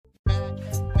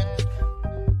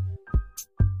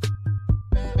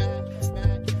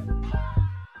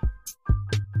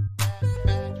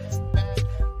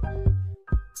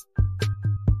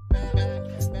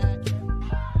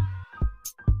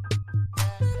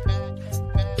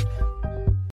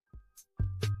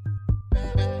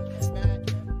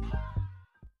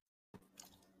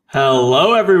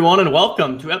Hello, everyone, and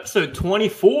welcome to episode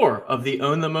 24 of the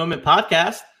Own the Moment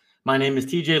podcast. My name is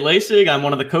TJ Lasig. I'm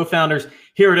one of the co-founders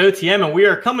here at OTM, and we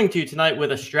are coming to you tonight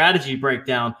with a strategy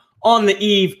breakdown on the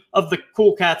eve of the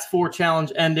Cool Cats 4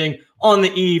 challenge ending, on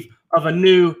the eve of a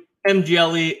new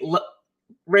MGLE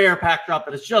rare pack drop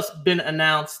that has just been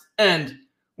announced. And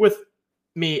with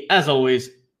me, as always,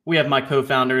 we have my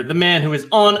co-founder, the man who is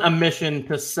on a mission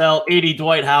to sell 80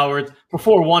 Dwight Howards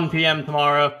before 1 p.m.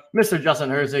 tomorrow, Mr.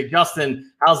 Justin Herzig.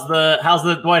 Justin, how's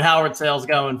the Dwight Howard sales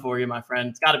going for you, my friend?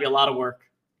 It's got to be a lot of work.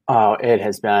 Oh, it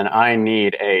has been. I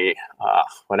need a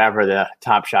whatever the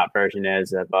Top Shot version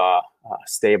is of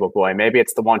Stable Boy. Maybe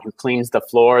it's the one who cleans the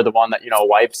floor, the one that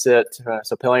wipes it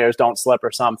so players don't slip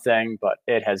or something. But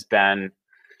it has been.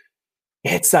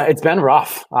 It's been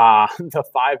rough. The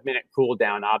 5-minute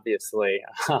cooldown obviously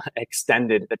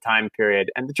extended the time period,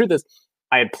 and the truth is,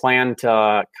 I had planned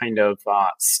to kind of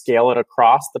scale it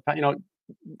across the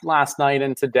last night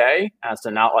and today, as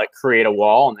to not create a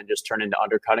wall and then just turn into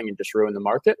undercutting and just ruin the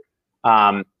market.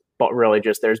 But really,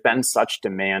 just there's been such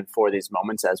demand for these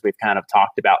moments, as we've kind of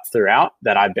talked about throughout,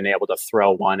 that I've been able to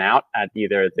throw one out at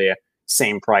either the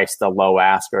same price, the low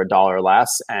ask, or $1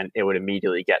 less, and it would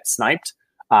immediately get sniped.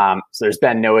 So there's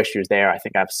been no issues there. I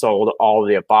think I've sold all of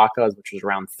the Ibacas, which was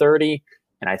around 30,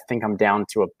 and I think I'm down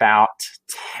to about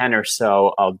 10 or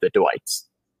so of the Dwights.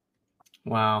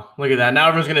 Wow, look at that! Now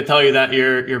everyone's going to tell you that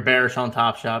you're bearish on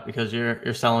Top Shot because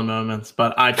you're selling moments.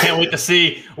 But I can't wait to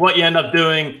see what you end up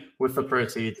doing with the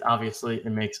proceeds. Obviously,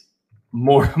 it makes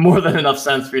more than enough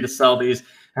sense for you to sell these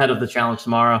ahead of the challenge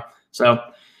tomorrow. So,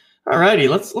 alrighty,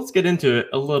 let's get into it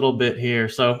a little bit here.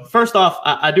 So first off,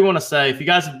 I do want to say, if you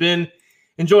guys have been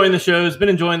enjoying the shows, been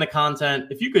enjoying the content,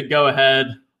 if you could go ahead,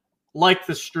 like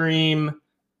the stream,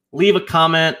 leave a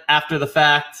comment after the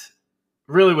fact,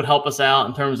 really would help us out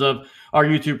in terms of our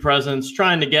YouTube presence,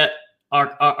 trying to get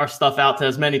our stuff out to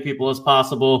as many people as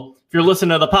possible. If you're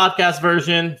listening to the podcast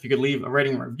version, if you could leave a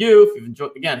rating and review,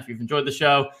 if you've enjoyed the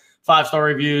show, 5-star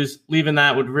reviews, leaving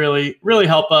that would really, really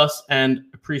help us, and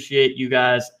appreciate you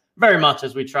guys very much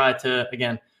as we try to,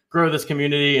 again, grow this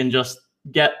community and just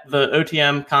get the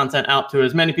OTM content out to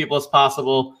as many people as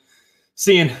possible,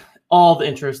 seeing all the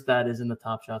interest that is in the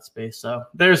Top Shot space. So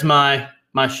there's my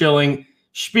shilling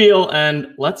spiel,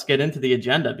 and let's get into the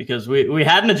agenda, because we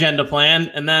had an agenda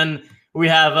planned, and then we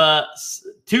have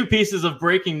 2 pieces of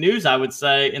breaking news, I would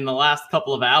say, in the last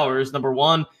couple of hours. Number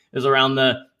one is around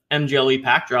the MGLE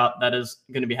pack drop that is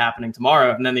going to be happening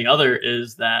tomorrow, and then the other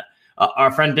is that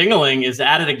our friend Dingaling is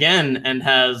at it again and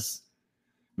has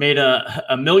made a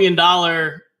 $1 million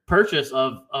purchase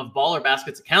of Baller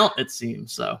Basket's account, it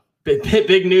seems. So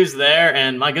big news there.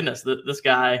 And my goodness, this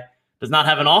guy does not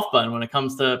have an off button when it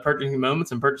comes to purchasing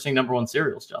moments and purchasing number one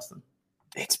cereals, Justin.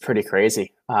 It's pretty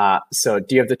crazy. So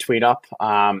do you have the tweet up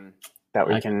that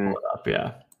we can pull it up?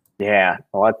 Yeah. Yeah.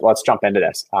 Well, let's jump into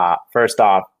this. First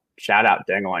off, shout out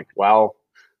Dingaling. Well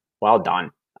done.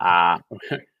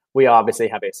 We obviously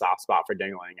have a soft spot for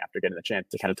Dingaling after getting the chance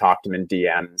to kind of talk to him in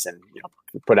DMs, and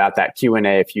put out that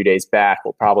Q&A a few days back.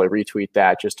 We'll probably retweet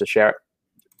that just to share it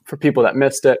for people that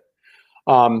missed it.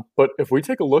 But if we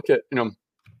take a look at,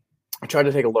 I tried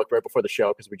to take a look right before the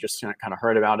show because we just kind of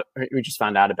heard about it. We just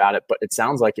found out about it, but it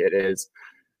sounds like it is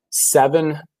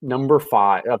 7 number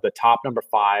 5 of the top number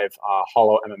 5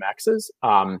 holo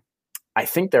MMXs. I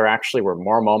think there actually were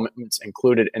more moments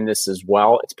included in this as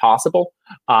well. It's possible,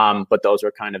 but those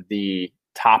are kind of the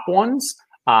top ones.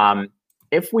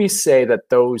 If we say that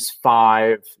those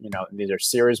 5, these are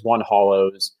Series 1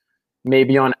 holos,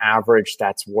 maybe on average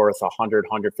that's worth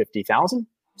 150,000.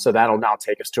 So that'll now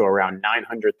take us to around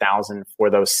 900,000 for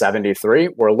those 73.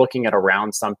 We're looking at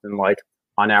around something like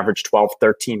on average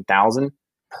 13,000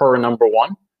 per number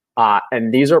one.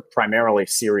 And these are primarily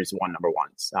Series 1 number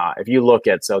ones. If you look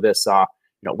at, this,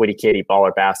 Witty Katie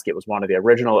Baller Basket was one of the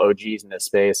original OGs in this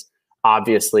space,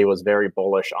 obviously was very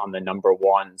bullish on the number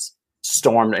ones,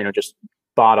 stormed, just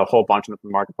bought a whole bunch of them from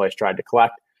the marketplace, tried to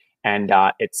collect. And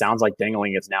it sounds like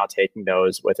Dingaling is now taking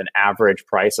those with an average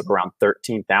price of around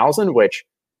 13,000, which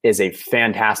is a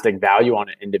fantastic value on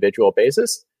an individual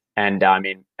basis. And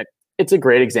it's a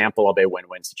great example of a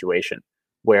win-win situation,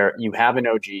 where you have an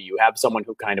OG, you have someone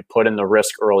who kind of put in the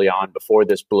risk early on before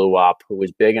this blew up, who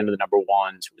was big into the number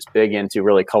ones, who was big into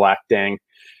really collecting.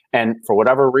 And for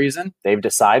whatever reason, they've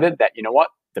decided that,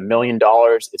 the $1 million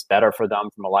is better for them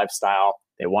from a lifestyle.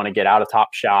 They want to get out of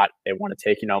Top Shot. They want to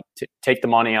take, take the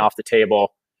money off the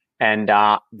table. And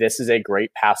this is a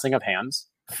great passing of hands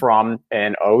from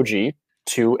an OG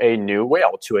to a new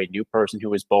whale, to a new person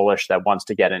who is bullish that wants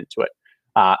to get into it.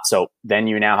 So then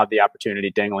you now have the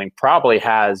opportunity. Dingaling probably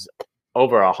has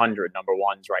over 100 number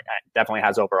ones right now. Definitely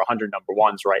has over 100 number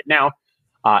ones right now.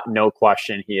 No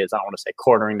question, he is, I don't want to say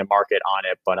cornering the market on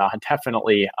it, but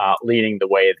definitely leading the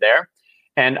way there.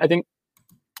 And I think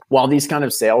while these kind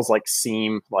of sales like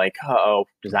seem like, oh,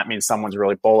 does that mean someone's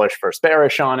really bullish versus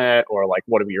bearish on it? Or like,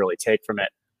 what do we really take from it?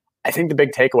 I think the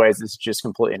big takeaway is it's just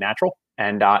completely natural.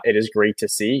 And it is great to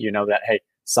see, that, hey,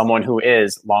 someone who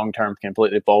is long-term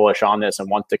completely bullish on this and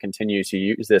wants to continue to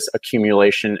use this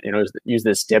accumulation, use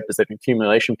this dip as an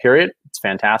accumulation period. It's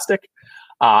fantastic.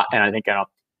 And I think,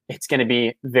 it's going to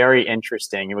be very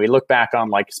interesting. And we look back on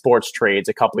like sports trades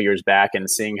a couple of years back and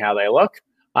seeing how they look.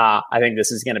 I think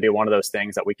this is going to be one of those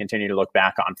things that we continue to look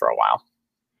back on for a while.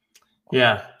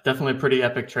 Yeah, definitely a pretty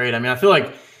epic trade. I mean, I feel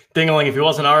like Dingling, if he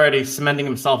wasn't already cementing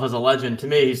himself as a legend, to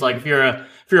me, he's like, if you're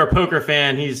a poker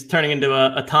fan, he's turning into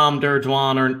a Tom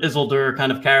Durjuan or an Isildur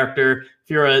kind of character. If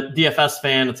you're a DFS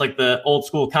fan, it's like the old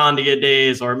school Condia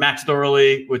days or Max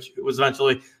Dorley, which was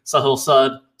eventually Sahil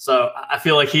Sud. So I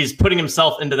feel like he's putting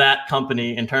himself into that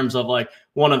company in terms of like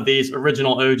one of these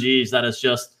original OGs that is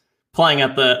just playing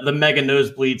at the mega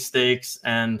nosebleed stakes,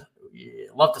 and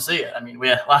love to see it. I mean,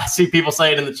 I see people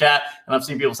say it in the chat, and I've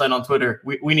seen people say it on Twitter.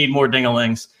 We need more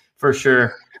Dinglings for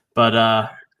sure.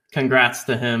 But congrats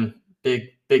to him.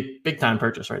 Big time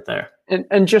purchase right there.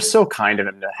 And just so kind of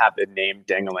him to have the name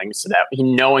Dingling, so that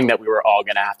knowing that we were all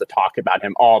going to have to talk about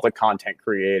him, all the content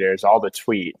creators, all the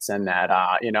tweets, and that,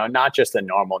 not just a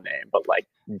normal name, but like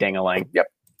Dingling. Yep.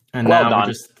 And well now done.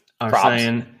 We just are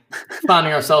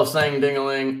finding ourselves saying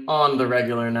Dingling on the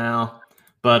regular now.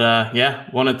 But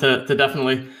wanted to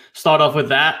definitely start off with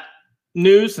that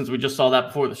news since we just saw that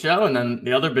before the show. And then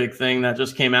the other big thing that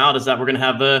just came out is that we're going to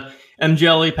have the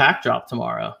MGLE pack drop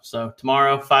tomorrow. So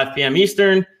tomorrow, 5 p.m.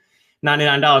 Eastern,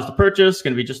 $99 to purchase.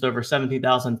 Going to be just over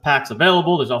 17,000 packs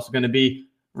available. There's also going to be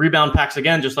rebound packs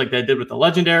again, just like they did with the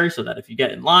Legendary, so that if you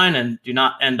get in line and do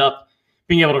not end up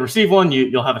being able to receive one,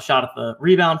 you'll have a shot at the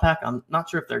rebound pack. I'm not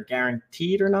sure if they're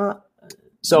guaranteed or not.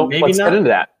 So let's get into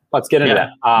that. Let's get into that.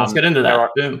 Let's get into that.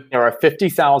 There are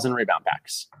 50,000 rebound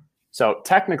packs. So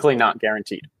technically not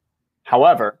guaranteed.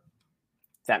 However,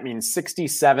 that means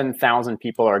 67,000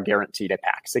 people are guaranteed a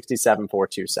pack,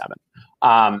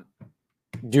 67,427.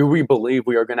 Do we believe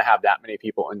we are going to have that many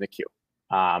people in the queue?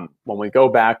 When we go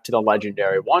back to the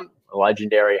Legendary one, the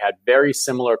Legendary had very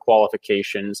similar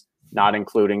qualifications, not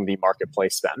including the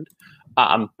marketplace spend.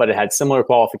 But it had similar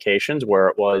qualifications where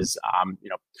it was,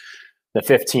 the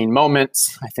 15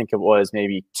 moments. I think it was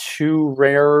maybe 2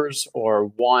 rares or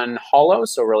 1 holo.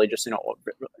 So really just,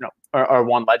 or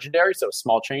 1 legendary. So a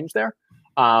small change there.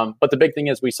 But the big thing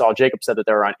is we saw Jacob said that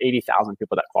there are around 80,000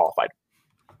 people that qualified.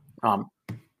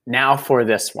 Now for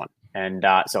this one. And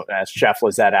so as Chef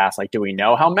Lizette asked, like, do we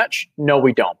know how much? No,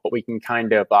 we don't, but we can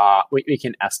kind of, we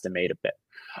can estimate a bit.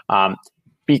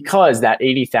 Because that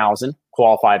 80,000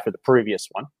 qualified for the previous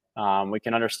one. We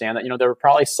can understand that, there were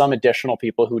probably some additional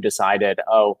people who decided,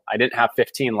 oh, I didn't have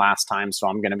 15 last time, so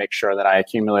I'm going to make sure that I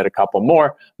accumulate a couple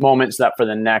more moments that for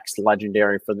the next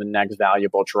legendary, for the next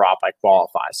valuable drop, I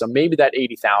qualify. So maybe that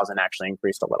 80,000 actually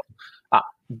increased a little.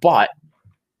 But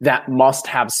that must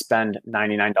have spend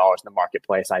 $99 in the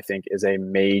marketplace, I think, is a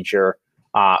major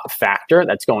factor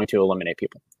that's going to eliminate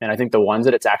people. And I think the ones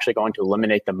that it's actually going to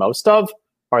eliminate the most of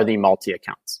are the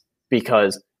multi-accounts.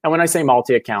 Because, and when I say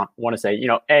multi-account, I want to say,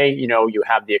 you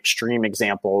have the extreme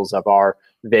examples of our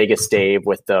Vegas Dave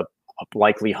with the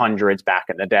likely hundreds back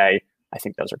in the day. I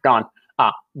think those are gone.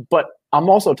 But I'm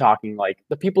also talking like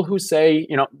the people who say,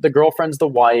 the girlfriends, the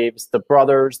wives, the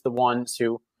brothers, the ones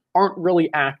who aren't really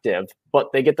active,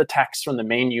 but they get the text from the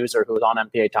main user who is on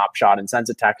MPA Top Shot and sends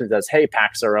a text and says, hey,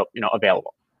 packs are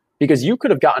available. Because you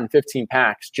could have gotten 15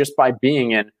 packs just by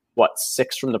being in,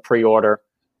 6 from the pre-order,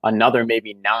 another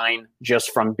maybe 9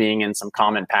 just from being in some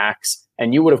common packs,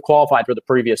 and you would have qualified for the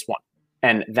previous one.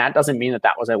 And that doesn't mean that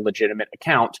that was a legitimate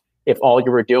account if all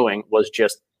you were doing was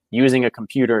just using a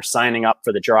computer, signing up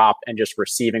for the drop, and just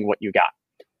receiving what you got.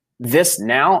 This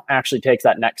now actually takes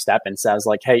that next step and says,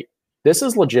 like, hey, this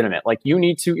is legitimate. Like, you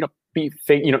need to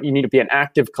you need to be an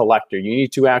active collector. You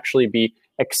need to actually be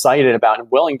excited about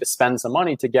and willing to spend some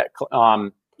money to get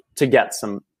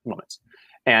some moments.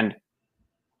 And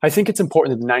I think it's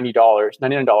important that the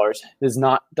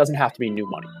 $99 doesn't have to be new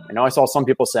money. I know I saw some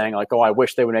people saying like, oh, I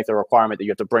wish they would make the requirement that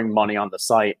you have to bring money on the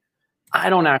site.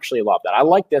 I don't actually love that. I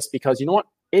like this because you know what?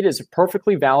 It is a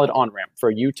perfectly valid on-ramp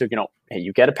for you to, hey,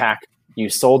 you get a pack, you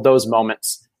sold those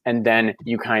moments, and then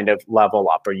you kind of level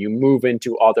up or you move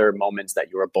into other moments that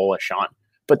you were bullish on.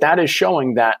 But that is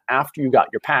showing that after you got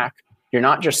your pack, you're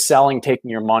not just selling,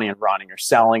 taking your money and running. You're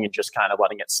selling and just kind of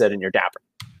letting it sit in your dapper.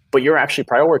 But you're actually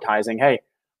prioritizing, hey,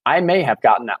 I may have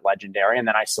gotten that legendary and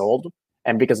then I sold,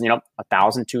 And because, $1,000,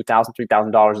 $2,000,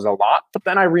 $3,000 is a lot, but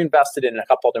then I reinvested in a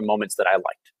couple other moments that I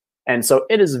liked. And so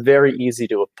it is very easy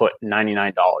to have put $99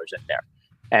 in there.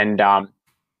 And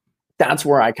that's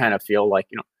where I kind of feel like,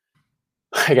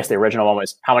 I guess the original one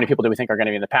was, how many people do we think are going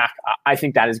to be in the pack? I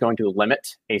think that is going to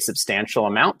limit a substantial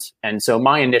amount. And so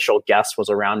my initial guess was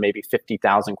around maybe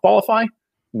 50,000 qualify.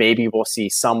 Maybe we'll see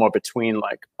somewhere between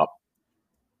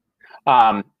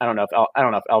I don't know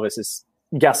if Elvis is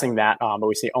guessing that, but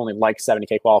we see only like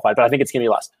 70K qualified, but I think it's going to be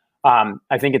less.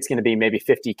 I think it's going to be maybe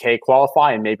 50K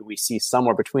qualify, and maybe we see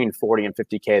somewhere between 40 and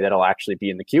 50K that'll actually be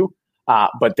in the queue.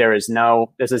 But this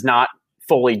is not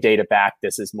fully data backed.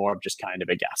 This is more of just kind of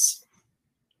a guess.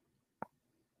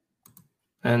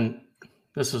 And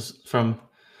this is from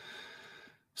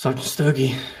Sergeant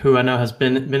Stogie, who I know has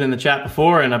been in the chat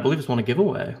before, and I believe has won a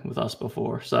giveaway with us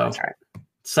before. So that's right.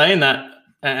 Saying that,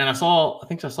 and I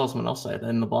think I saw someone else say it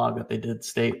in the blog that they did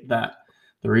state that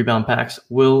the rebound packs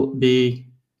will be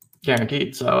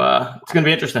guaranteed. So it's going to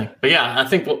be interesting. But yeah, I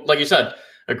think, like you said,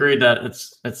 agreed that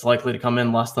it's likely to come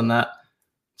in less than that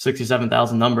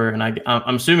 67,000 number. And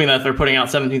I'm assuming that if they're putting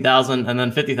out 17,000 and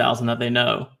then 50,000, that they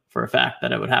know for a fact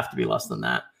that it would have to be less than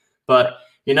that. But,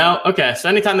 okay, so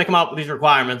anytime they come up with these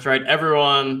requirements, right,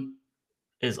 everyone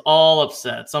is all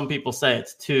upset. Some people say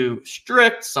it's too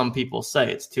strict. Some people say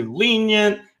it's too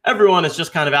lenient. Everyone is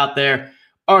just kind of out there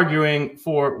arguing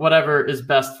for whatever is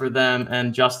best for them.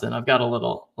 And Justin, I've got a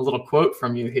little quote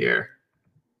from you here.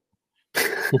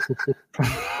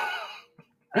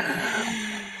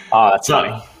 That's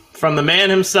funny. From the man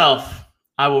himself,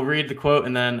 I will read the quote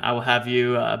and then I will have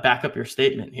you back up your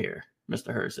statement here,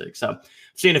 Mr. Herzig. So I've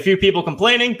seen a few people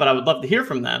complaining, but I would love to hear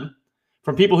from them,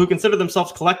 from people who consider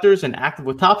themselves collectors and active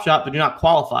with Top Shot, but do not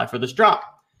qualify for this drop.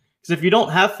 Because if you don't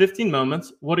have 15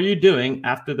 moments, what are you doing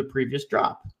after the previous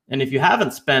drop? And if you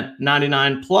haven't spent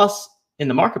 99 plus in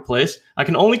the marketplace, I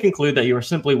can only conclude that you are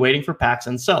simply waiting for packs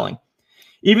and selling.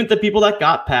 Even the people that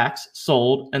got packs,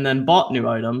 sold, and then bought new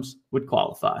items would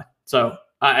qualify. So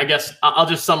I guess I'll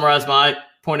just summarize my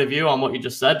point of view on what you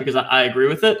just said, because I agree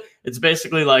with it. It's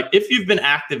basically like, if you've been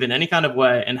active in any kind of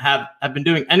way and have been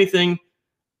doing anything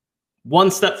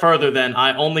one step further than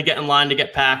I only get in line to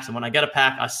get packs, and when I get a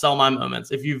pack, I sell my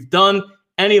moments. If you've done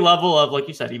any level of, like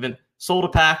you said, even sold a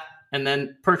pack and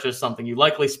then purchased something, you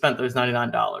likely spent those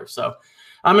 $99. So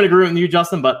I'm in agreement with you,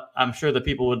 Justin, but I'm sure that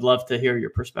people would love to hear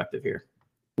your perspective here.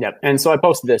 Yep. And so I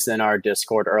posted this in our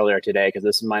Discord earlier today, because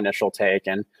this is my initial take.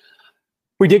 And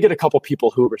we did get a couple people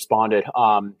who responded,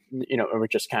 we're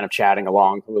just kind of chatting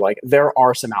along, who were like, there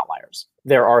are some outliers.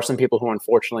 There are some people who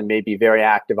unfortunately may be very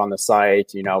active on the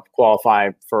site,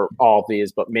 qualify for all of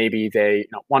these, but maybe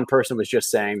one person was just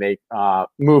saying they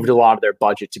moved a lot of their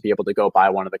budget to be able to go buy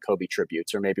one of the Kobe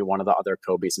tributes, or maybe one of the other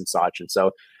Kobe's and such. And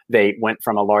so they went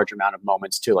from a large amount of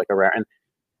moments to like a rare. And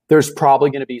there's probably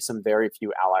going to be some very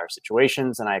few outlier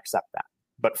situations, and I accept that.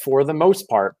 But for the most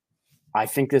part, I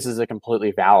think this is a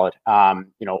completely valid,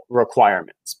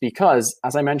 requirements, because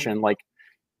as I mentioned, like,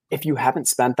 if you haven't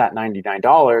spent that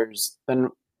 $99, then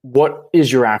what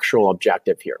is your actual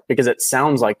objective here? Because it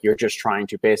sounds like you're just trying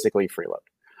to basically freeload.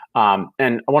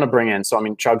 And I want to bring in,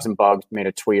 Chugs and Bugs made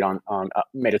a tweet on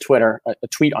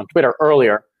Twitter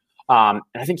earlier. And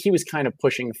I think he was kind of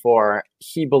pushing for,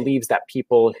 he believes that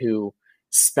people who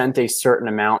spent a certain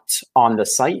amount on the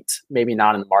site, maybe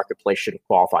not in the marketplace, should have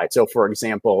qualified. So for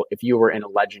example, if you were in a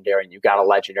legendary and you got a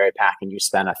legendary pack and you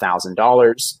spent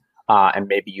 $1,000, and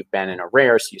maybe you've been in a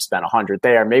rare, so you spent 100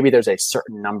 there, maybe there's a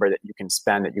certain number that you can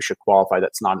spend that you should qualify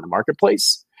that's not in the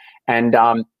marketplace. And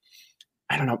I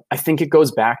don't know, I think it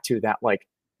goes back to that, like,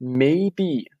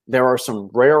 maybe there are some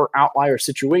rare outlier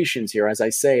situations here, as I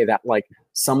say, that like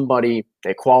somebody,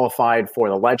 they qualified for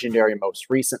the legendary most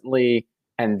recently,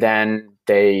 and then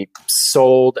they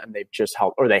sold and they've just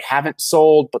held, or they haven't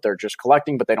sold, but they're just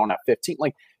collecting, but they don't have 15.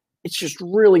 Like, it's just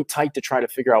really tight to try to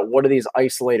figure out what are these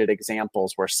isolated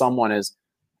examples where someone is,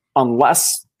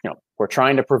 unless, we're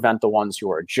trying to prevent the ones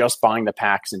who are just buying the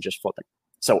packs and just flipping.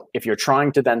 So if you're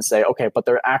trying to then say, okay, but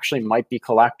there actually might be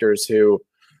collectors who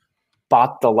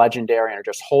bought the legendary and are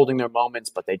just holding their moments,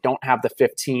 but they don't have the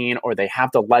 15, or they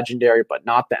have the legendary, but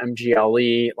not the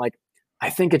MGLE. Like, I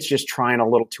think it's just trying a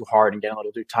little too hard and getting a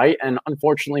little too tight. And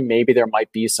unfortunately, maybe there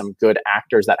might be some good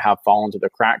actors that have fallen through the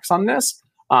cracks on this.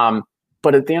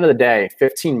 But at the end of the day,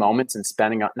 15 moments and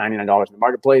spending $99 in the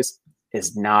marketplace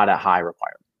is not a high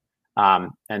requirement.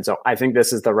 And so I think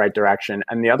this is the right direction.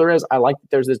 And the other is, I like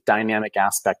that there's this dynamic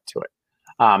aspect to it.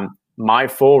 My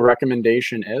full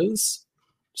recommendation is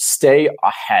stay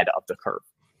ahead of the curve.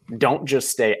 Don't just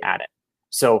stay at it.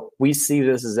 So we see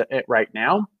this as it right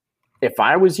now. If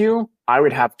I was you, I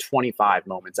would have 25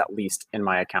 moments at least in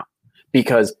my account,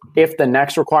 Because if the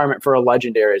next requirement for a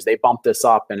legendary is they bump this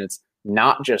up and it's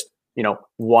not just,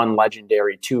 one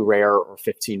legendary, 2 rare, or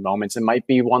 15 moments, it might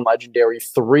be 1 legendary,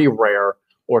 3 rare,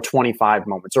 or 25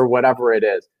 moments, or whatever it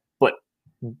is. But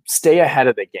stay ahead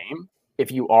of the game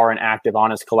if you are an active,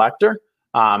 honest collector.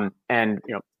 And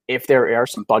if there are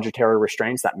some budgetary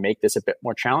restraints that make this a bit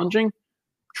more challenging,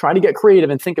 try to get creative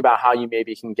and think about how you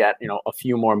maybe can get, a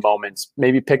few more moments.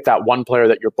 Maybe pick that one player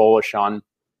that you're bullish on,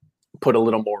 put a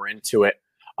little more into it,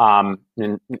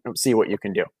 and see what you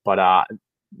can do. But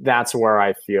that's where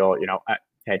I feel,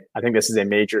 I think this is a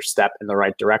major step in the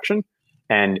right direction.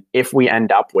 And if we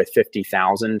end up with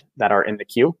 50,000 that are in the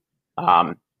queue,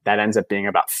 that ends up being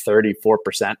about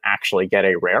 34% actually get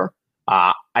a rare.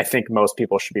 I think most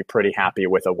people should be pretty happy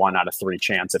with a 1 out of 3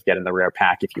 chance of getting the rare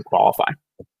pack if you qualify.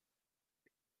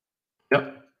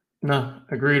 Yep. No,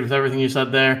 agreed with everything you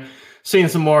said there. Seeing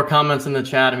some more comments in the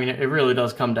chat. I mean, it really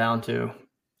does come down to,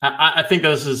 I think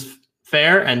this is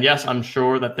fair. And yes, I'm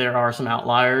sure that there are some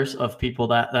outliers of people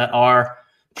that are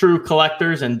true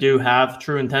collectors and do have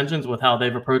true intentions with how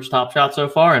they've approached Top Shot so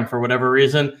far. And for whatever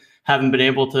reason, haven't been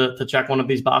able to check one of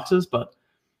these boxes. But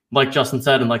like Justin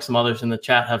said, and like some others in the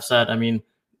chat have said, I mean,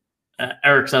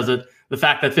 Eric says it, the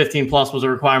fact that 15 plus was a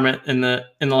requirement in the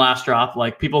last drop,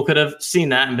 like people could have seen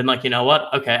that and been like, you know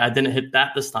what? Okay, I didn't hit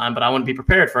that this time, but I want to be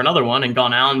prepared for another one, and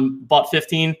gone out and bought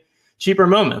 15 cheaper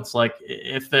moments. Like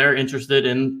if they're interested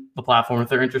in the platform, if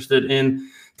they're interested in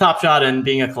Top Shot and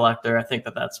being a collector, I think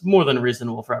that that's more than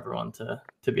reasonable for everyone to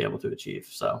be able to achieve.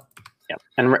 So, yeah.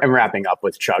 And wrapping up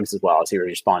with Chugs as well, as he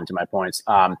responded to my points.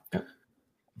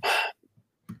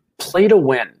 Play to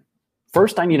win.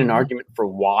 First, I need an argument for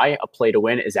why a play to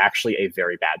win is actually a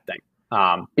very bad thing.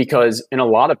 Because in a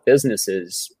lot of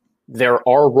businesses, there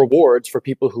are rewards for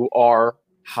people who are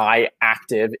high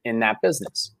active in that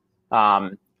business.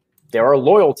 There are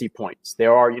loyalty points.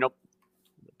 There are,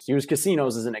 let's use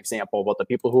casinos as an example, but the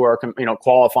people who are,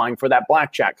 qualifying for that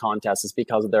blackjack contest is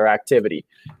because of their activity.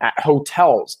 At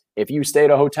hotels, if you stay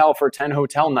at a hotel for 10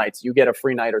 hotel nights, you get a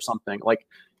free night or something. Like,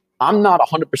 I'm not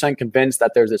 100% convinced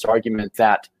that there's this argument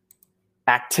that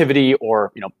activity,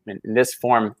 or in this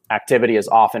form, activity is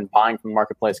often buying from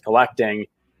marketplace collecting,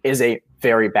 is a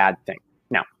very bad thing.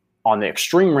 Now, on the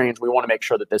extreme range, we want to make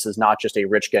sure that this is not just a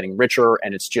rich getting richer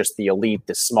and it's just the elite,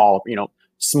 this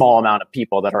small amount of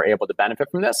people that are able to benefit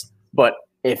from this. But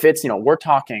if it's, we're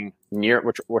talking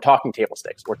table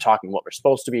stakes, we're talking what we're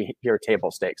supposed to be here, table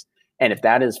stakes. And if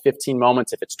that is 15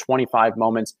 moments, if it's 25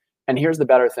 moments, and here's the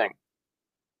better thing,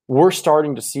 we're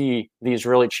starting to see these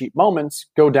really cheap moments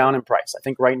go down in price. I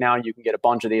think right now you can get a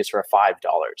bunch of these for $5.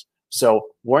 So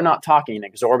we're not talking an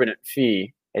exorbitant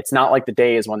fee. It's not like the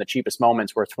days when the cheapest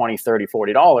moments were $20, $30,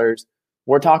 $40.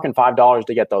 We're talking $5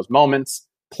 to get those moments.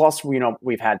 Plus,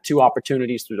 we've had 2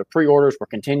 opportunities through the pre-orders. We're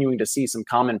continuing to see some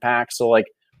common packs. So like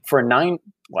for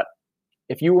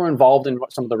if you were involved in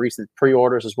some of the recent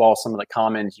pre-orders as well as some of the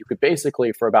commons, you could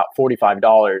basically for about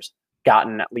 $45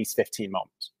 gotten at least 15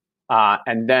 moments.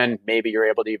 And then maybe you're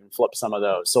able to even flip some of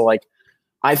those. So like,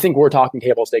 I think we're talking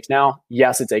table stakes now.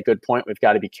 Yes, it's a good point. We've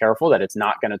got to be careful that it's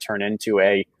not going to turn into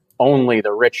only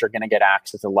the rich are going to get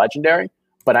access to legendary.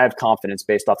 But I have confidence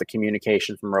based off the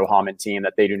communication from Roham and team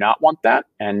that they do not want that.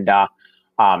 And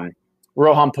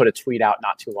Roham put a tweet out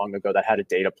not too long ago that had a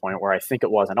data point where I think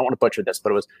it was, I don't want to butcher this,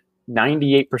 but it was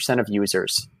 98% of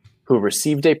users who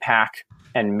received a pack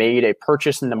and made a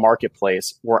purchase in the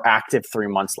marketplace were active 3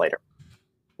 months later.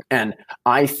 And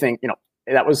I think,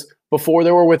 that was before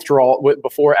there were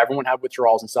before everyone had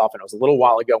withdrawals and stuff. And it was a little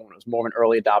while ago when it was more of an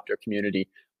early adopter community.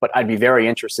 But I'd be very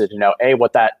interested to know,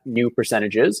 what that new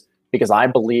percentage is, because I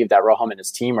believe that Roham and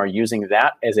his team are using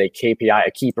that as a KPI,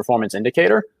 a key performance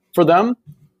indicator for them.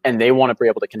 And they want to be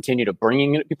able to continue to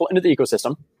bringing people into the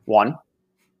ecosystem. One,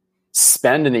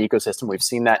 spend in the ecosystem. We've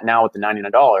seen that now with the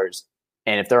 $99.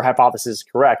 And if their hypothesis is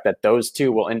correct, that those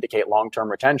 2 will indicate long-term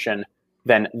retention,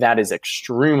 then that is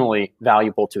extremely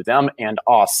valuable to them and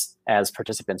us as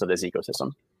participants of this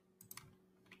ecosystem.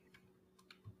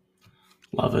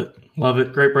 Love it. Love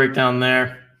it. Great breakdown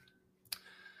there.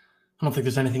 I don't think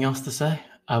there's anything else to say.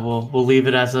 We'll leave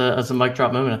it as a mic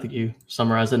drop moment. I think you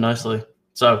summarized it nicely.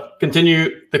 So continue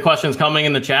the questions coming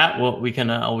in the chat. We can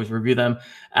always review them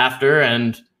after.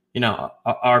 And,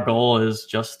 our goal is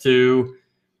just to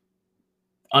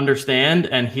understand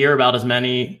and hear about as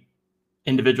many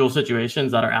individual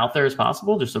situations that are out there as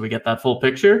possible, just so we get that full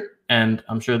picture. And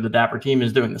I'm sure the Dapper team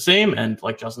is doing the same. And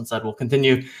like Justin said, we'll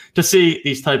continue to see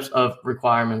these types of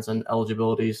requirements and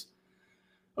eligibilities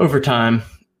over time.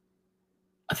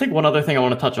 I think one other thing I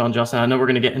want to touch on, Justin, I know we're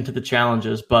going to get into the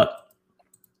challenges, but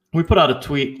we put out a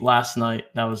tweet last night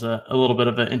that was a little bit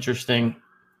of an interesting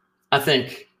I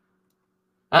think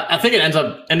it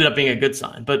ended up being a good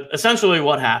sign. But essentially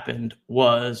what happened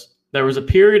was there was a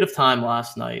period of time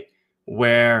last night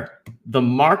where the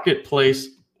marketplace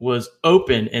was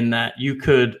open in that you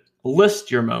could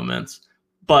list your moments,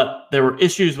 but there were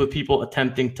issues with people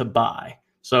attempting to buy.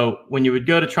 So when you would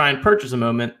go to try and purchase a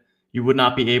moment, you would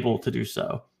not be able to do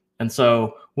so. And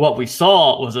so what we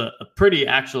saw was a pretty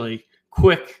actually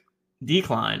quick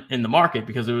decline in the market,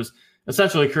 because it was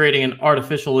essentially creating an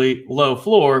artificially low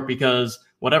floor, because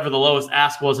whatever the lowest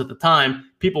ask was at the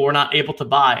time, people were not able to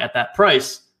buy at that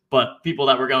price, but people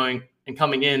that were going and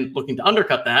coming in looking to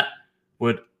undercut that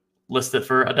would list it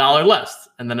for $1 less,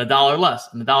 and then $1 less,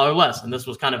 and $1 less. And this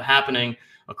was kind of happening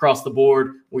across the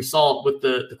board. We saw it with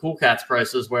the Cool Cats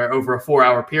prices, where over a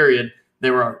 4-hour period,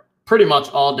 they were pretty much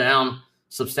all down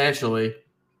substantially.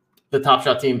 The Top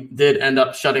Shot team did end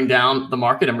up shutting down the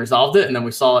market and resolved it. And then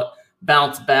we saw it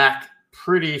bounce back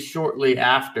pretty shortly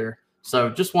after. So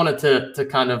just wanted to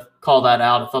kind of call that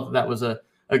out. I thought that was a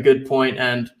good point.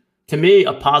 And to me,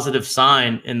 a positive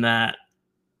sign in that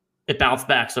it bounced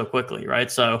back so quickly,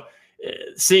 right? So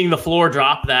seeing the floor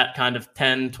drop that kind of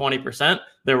 10, 20%,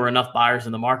 there were enough buyers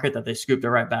in the market that they scooped it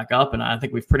right back up. And I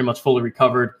think we've pretty much fully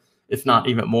recovered, if not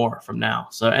even more from now.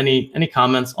 So any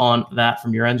comments on that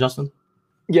from your end, Justin?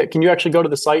 Yeah, can you actually go to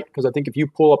the site? Because I think if you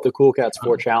pull up the Cool Cats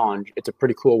 4 challenge, it's a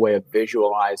pretty cool way of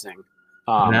visualizing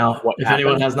now, what if happened.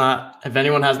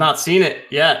 anyone has not seen it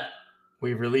yet,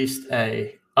 we released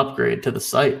a upgrade to the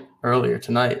site earlier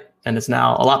tonight, and it's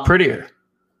now a lot prettier.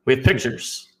 We have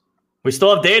pictures. We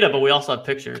still have data, but we also have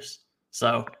pictures.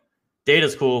 So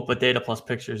data's cool, but data plus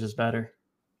pictures is better.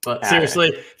 But seriously,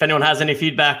 if anyone has any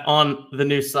feedback on the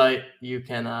new site, you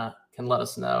can let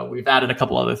us know. We've added a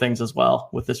couple other things as well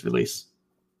with this release.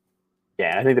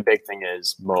 Yeah, I think the big thing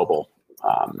is mobile.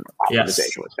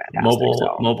 Optimization was fantastic.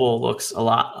 Mobile looks a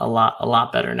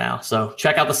lot better now. So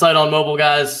check out the site on mobile,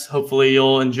 guys. Hopefully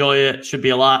you'll enjoy it. Should be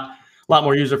a lot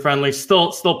more user friendly.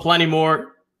 Still plenty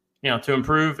more, to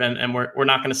improve, and we're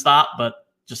not going to stop. But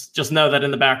just know that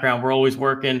in the background, we're always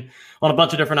working on a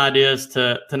bunch of different ideas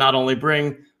to not only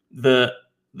bring the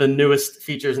newest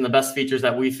features and the best features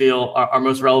that we feel are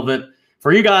most relevant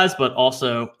for you guys, but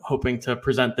also hoping to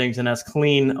present things in as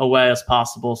clean a way as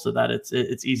possible so that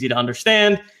it's easy to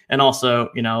understand, and also,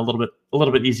 a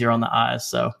little bit easier on the eyes.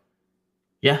 So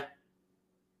yeah,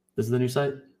 this is the new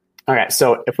site. Okay.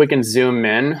 So if we can zoom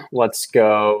in, let's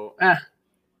go.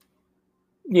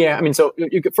 Yeah. I mean, so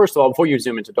you could, first of all, before you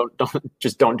zoom into, don't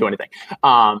do anything.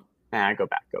 Go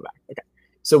back. Okay.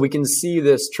 So we can see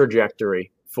this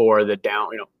trajectory for the down,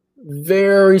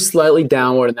 very slightly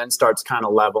downward, and then starts kind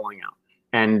of leveling out.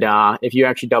 And if you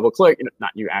actually double click,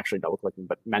 not you actually double clicking,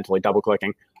 but mentally double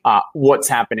clicking, what's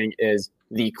happening is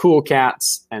the Cool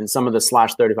Cats and some of the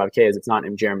 /35Ks, it's not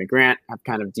named Jeremy Grant, have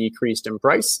kind of decreased in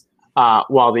price,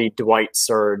 while the Dwight,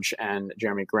 Surge, and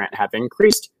Jeremy Grant have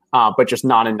increased, but just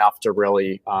not enough to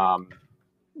really,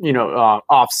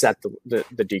 offset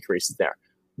the decreases there.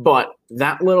 But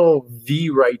that little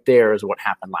V right there is what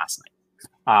happened last night.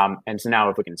 And so now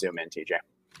if we can zoom in, TJ.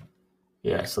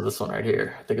 Yeah, so this one right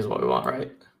here, I think is what we want,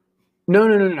 right?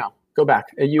 No. Go back.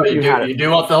 You had it. You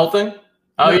do want the whole thing?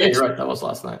 Oh, yeah, you're right. That was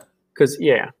last night.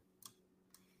 Yeah.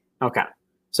 Okay.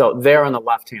 So there on the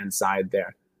left-hand side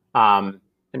there. And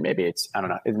maybe it's, I don't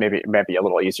know, it may be a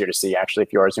little easier to see actually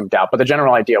if you are zoomed out. But the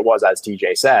general idea was, as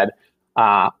TJ said,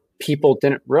 people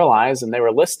didn't realize, and they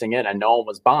were listing it and no one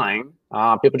was buying.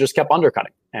 People just kept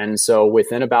undercutting. And so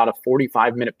within about a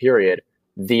 45-minute period,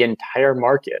 the entire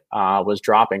market was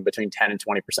dropping between 10 and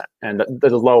 20%. And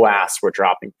the low asks were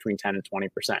dropping between 10 and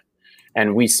 20%.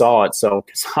 And we saw it. So,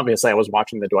 because obviously I was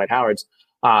watching the Dwight Howards.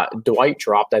 Dwight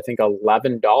dropped, I think,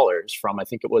 $11 from, I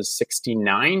think it was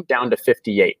 69 down to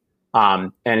 58.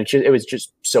 And it was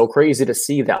just so crazy to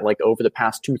see that, like, over the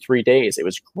past 2-3 days, it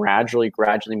was gradually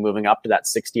moving up to that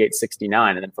 68,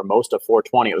 69. And then for most of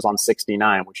 420, it was on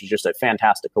 69, which is just a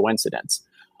fantastic coincidence.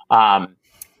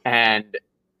 And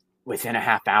within a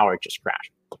half hour, it just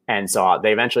crashed. And so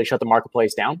they eventually shut the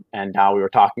marketplace down. And we were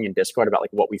talking in Discord about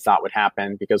like what we thought would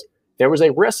happen, because there was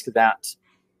a risk that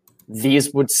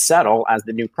these would settle as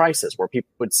the new prices, where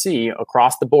people would see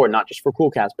across the board, not just for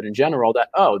Cool Cats, but in general, that,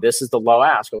 oh, this is the low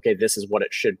ask. Okay, this is what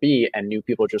it should be. And new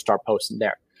people just start posting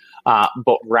there.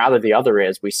 But rather the other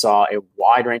is we saw a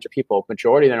wide range of people,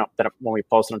 majority that when we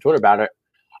posted on Twitter about it,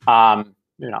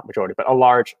 maybe not majority, but a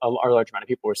large amount of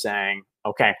people were saying,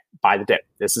 okay, buy the dip.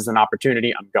 This is an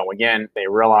opportunity. I'm going in. They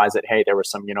realized that, hey, there was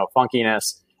some,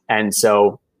 funkiness. And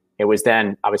so it was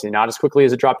then obviously not as quickly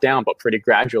as it dropped down, but pretty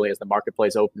gradually as the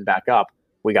marketplace opened back up,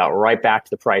 we got right back to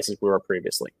the prices we were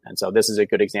previously. And so this is a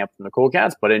good example from the Cool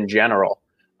Cats, but in general,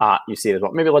 you see it as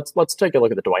well. Maybe let's take a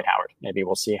look at the Dwight Howard. Maybe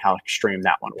we'll see how extreme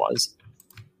that one was.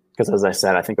 Because as I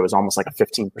said, I think it was almost like a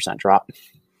 15% drop.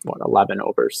 11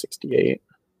 over 68.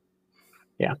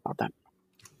 Yeah, about that.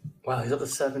 Wow, he's up to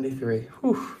 73.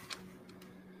 Whew.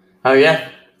 Oh, yeah.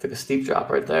 Took a steep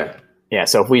drop right there. Yeah,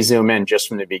 so if we zoom in just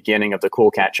from the beginning of the Cool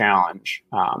Cat Challenge,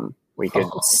 we could,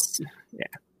 yeah.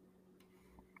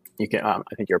 You can, I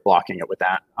think you're blocking it with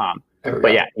that.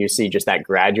 But yeah, you see just that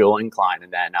gradual incline,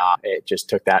 and then it just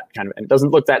took that kind of. It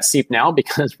doesn't look that steep now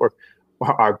because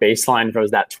our baseline was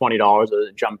that $20 that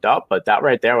it jumped up, but that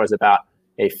right there was about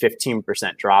a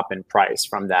 15% drop in price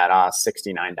from that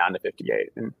 69 down to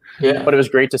 58. And, yeah, but it was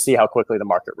great to see how quickly the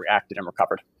market reacted and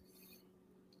recovered.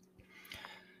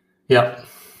 Yep,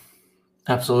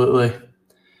 absolutely.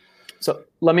 So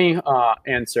let me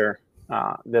answer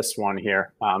this one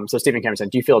here. So Stephen Cameron said,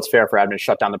 do you feel it's fair for admin to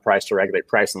shut down the price to regulate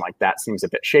pricing? Like that seems a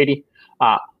bit shady.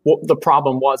 Well, the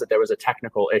problem was that there was a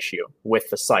technical issue with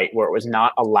the site where it was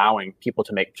not allowing people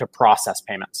to process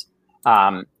payments.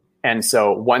 And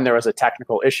so when there was a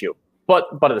technical issue, but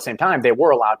at the same time, they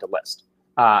were allowed to list.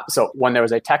 So when there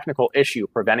was a technical issue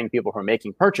preventing people from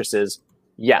making purchases,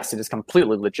 yes, it is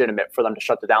completely legitimate for them to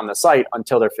shut down the site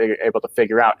until they're able to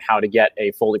figure out how to get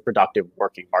a fully productive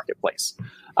working marketplace.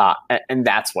 And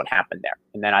that's what happened there.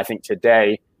 And then I think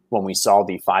today, when we saw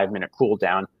the 5-minute cool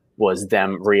down, was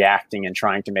them reacting and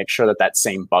trying to make sure that that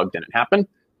same bug didn't happen.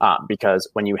 Because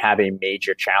when you have a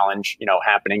major challenge,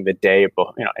 happening the day,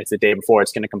 it's the day before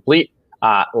it's going to complete.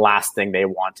 Last thing they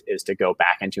want is to go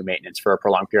back into maintenance for a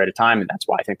prolonged period of time, and that's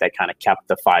why I think they kind of kept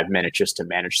the 5 minutes just to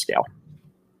manage scale.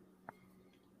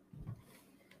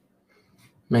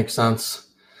 Makes sense.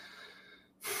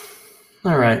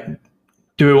 All right.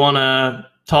 Do we want to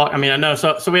talk? I mean, I know.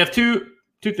 So we have two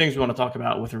things we want to talk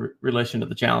about with relation to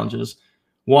the challenges.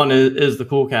 One is the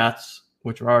Cool Cats,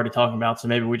 which we're already talking about. So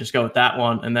maybe we just go with that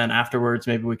one. And then afterwards,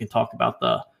 maybe we can talk about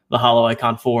the Holo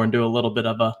Icon 4 and do a little bit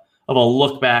of a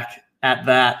look back at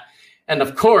that. And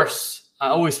of course, I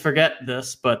always forget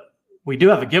this, but we do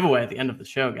have a giveaway at the end of the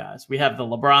show, guys. We have the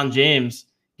LeBron James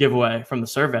giveaway from the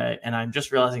survey. And I'm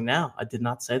just realizing now I did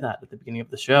not say that at the beginning of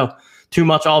the show. Too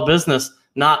much all business,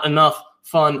 not enough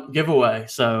fun giveaway.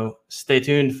 So stay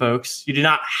tuned, folks. You do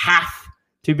not have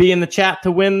to be in the chat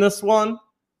to win this one,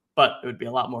 but it would be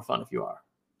a lot more fun if you are.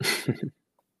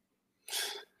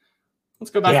 Let's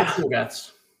go back to Cool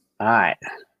Cats. All right.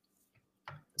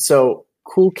 So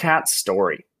Cool Cat's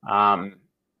story.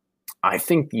 I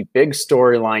think the big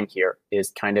storyline here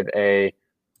is kind of a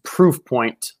proof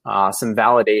point, some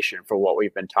validation for what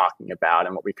we've been talking about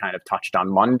and what we kind of touched on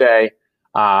Monday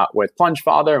with Plunge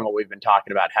Father and what we've been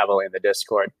talking about heavily in the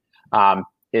Discord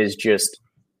is just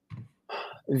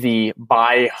the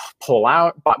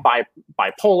bipolar,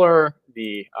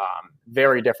 the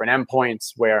very different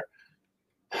endpoints where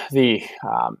the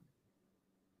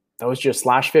those just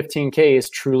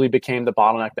 /15Ks truly became the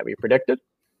bottleneck that we predicted.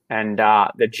 And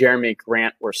the Jeremy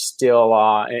Grant were still,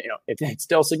 it's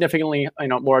still significantly,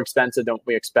 more expensive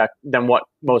than what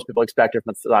most people expected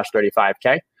from the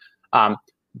 /35K.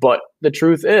 But the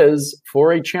truth is,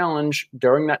 for a challenge,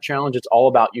 during that challenge, it's all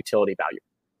about utility value.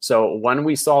 So when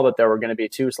we saw that there were going to be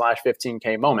 2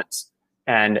 /15K moments,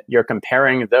 and you're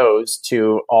comparing those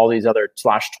to all these other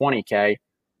 /20K,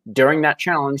 during that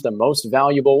challenge, the most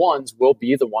valuable ones will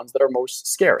be the ones that are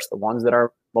most scarce, the ones that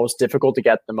are most difficult to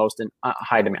get, the most in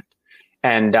high demand.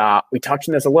 And we touched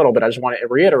on this a little bit. I just want to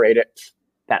reiterate it,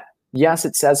 that yes,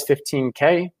 it says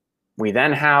 15K. We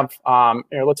then have,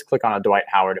 here, let's click on a Dwight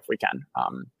Howard if we can,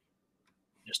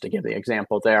 just to give the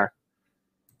example there.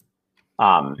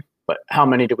 But how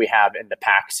many do we have in the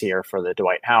packs here for the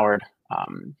Dwight Howard? I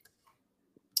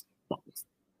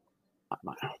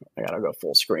gotta go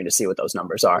full screen to see what those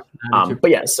numbers are.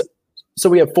 But yes, so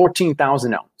we have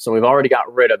 14,000 owned. So we've already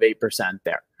got rid of 8%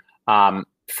 there.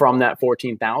 From that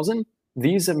 14,000,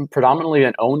 these have predominantly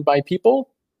been owned by people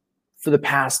for the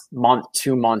past month,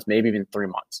 2 months, maybe even 3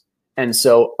 months. And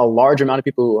so a large amount of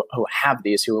people who have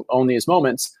these, who own these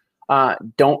moments,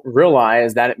 don't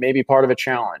realize that it may be part of a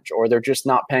challenge, or they're just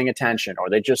not paying attention, or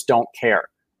they just don't care.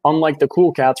 Unlike the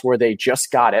Cool Cats, where they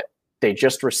just got it, they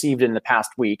just received it in the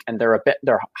past week, and they're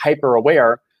hyper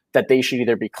aware that they should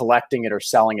either be collecting it or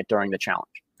selling it during the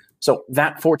challenge. So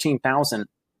that 14,000,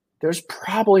 there's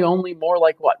probably only more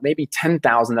like maybe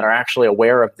 10,000 that are actually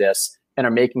aware of this and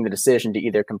are making the decision to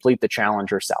either complete the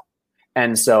challenge or sell.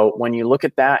 And so when you look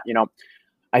at that,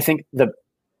 I think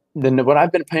what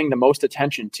I've been paying the most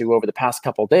attention to over the past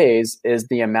couple of days is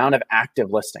the amount of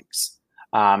active listings.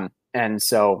 And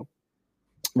so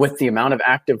with the amount of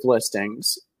active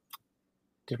listings,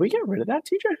 did we get rid of that,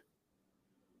 TJ?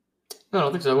 No, I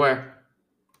don't think so. Where?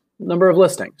 Number of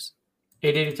listings.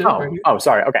 882. Oh,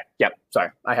 sorry. Okay. Yep. Sorry.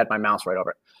 I had my mouse right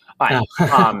over it. All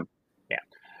right. Yeah.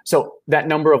 So that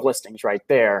number of listings right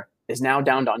there is now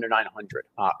down to under 900.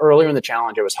 Earlier in the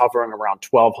challenge, it was hovering around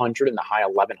 1,200 in the high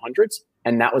 1100s.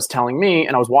 And that was telling me,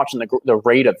 and I was watching the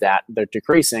rate of that, they're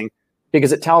decreasing,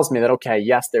 because it tells me that, okay,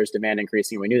 yes, there's demand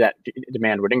increasing. We knew that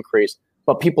demand would increase,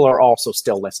 but people are also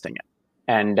still listing it.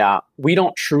 And we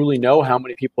don't truly know how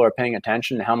many people are paying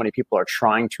attention and how many people are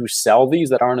trying to sell these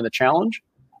that aren't in the challenge.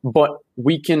 But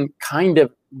we can kind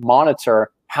of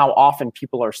monitor how often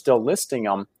people are still listing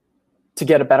them to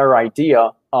get a better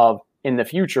idea of, in the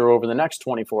future, over the next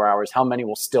 24 hours, how many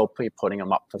will still be putting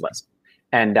them up to list.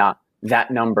 And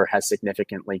that number has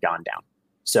significantly gone down.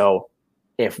 So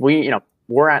if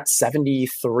we're at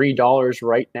 $73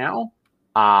 right now,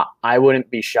 I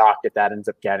wouldn't be shocked if that ends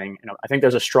up getting, I think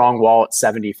there's a strong wall at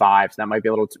 75. So that might be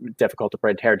a little difficult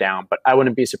to tear down, but I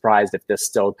wouldn't be surprised if this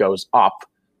still goes up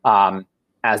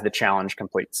as the challenge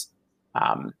completes.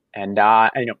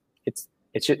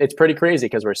 It's pretty crazy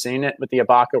because we're seeing it with the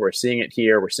Ibaka, we're seeing it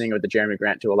here, we're seeing it with the Jeremy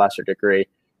Grant to a lesser degree.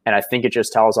 And I think it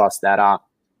just tells us that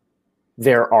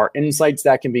there are insights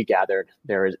that can be gathered.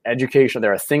 There is education.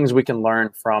 There are things we can learn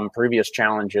from previous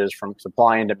challenges, from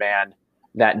supply and demand,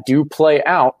 that do play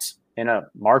out in a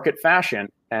market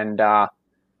fashion. And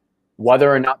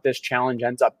whether or not this challenge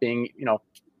ends up being,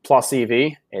 plus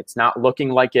EV, it's not looking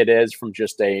like it is from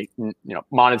just a,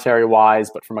 monetary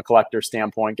wise, but from a collector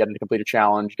standpoint, getting to complete a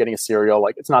challenge, getting a cereal,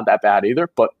 like, it's not that bad either.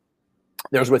 But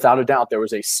there's, without a doubt, there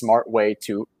was a smart way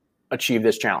to achieve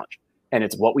this challenge. And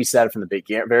it's what we said from the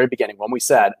very beginning. When we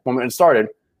started,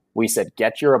 we said,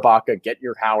 get your Ibaka, get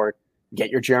your Howard, get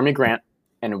your Jeremy Grant,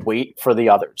 and wait for the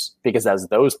others. Because as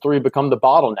those three become the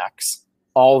bottlenecks,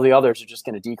 all the others are just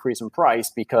going to decrease in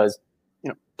price because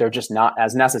they're just not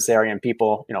as necessary, and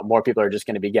people, more people are just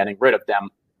going to be getting rid of them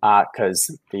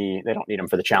because they don't need them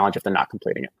for the challenge if they're not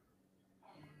completing it.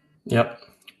 Yep,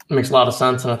 it makes a lot of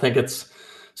sense, and I think it's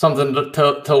something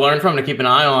to learn from, to keep an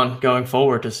eye on going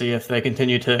forward, to see if they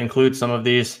continue to include some of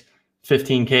these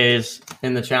 15Ks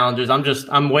in the challenges.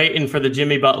 I'm waiting for the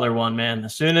Jimmy Butler one, man.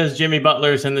 As soon as Jimmy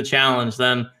Butler's in the challenge,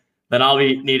 then I'll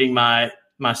be needing my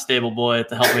stable boy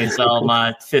to help me sell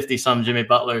my 50 some Jimmy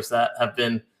Butlers that have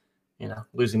been,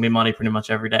 losing me money pretty much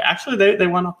every day. Actually, they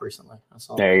went up recently. I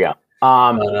saw there you go.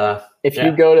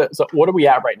 You go to, so what are we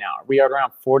at right now? Are we at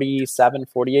around 47,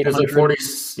 4,800? It's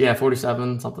like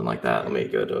 47, something like that. Let me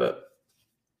go to it.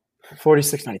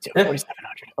 4692,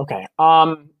 4,700. Okay.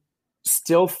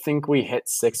 Still think we hit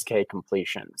 6K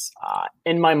completions.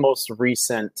 In my most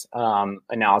recent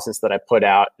analysis that I put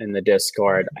out in the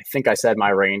Discord, I think I said my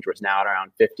range was now at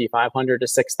around 5,500 to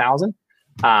 6,000.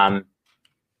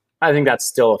 I think that's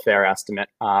still a fair estimate.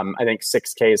 I think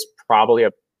 6K is probably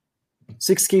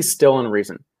 6K is still in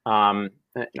reason. Let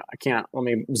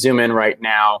me zoom in right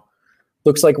now.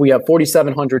 Looks like we have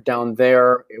 4,700 down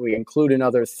there. We include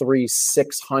another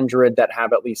 3,600 that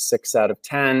have at least 6 out of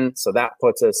 10. So that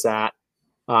puts us at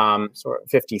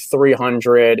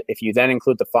 5,300. If you then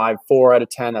include the 4 out of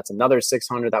 10, that's another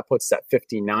 600. That puts us at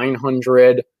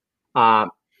 5,900. I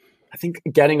think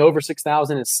getting over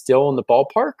 6,000 is still in the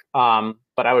ballpark.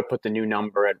 But I would put the new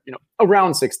number at,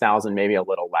 around 6,000, maybe a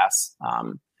little less.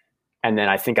 And then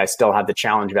I think I still have the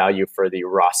challenge value for the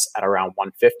Russ at around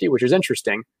 150, which is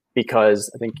interesting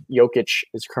because I think Jokic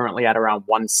is currently at around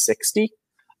 160.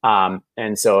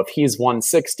 And so if he's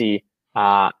 160,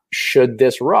 should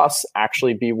this Russ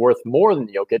actually be worth more than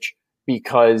Jokic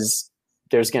because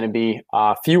there's going to be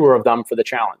fewer of them for the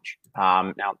challenge?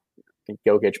 Now, I think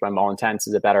Jokic, by all intents,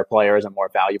 is a better player, is a more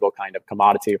valuable kind of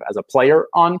commodity as a player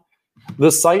on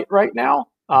the site right now.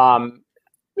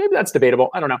 Maybe that's debatable.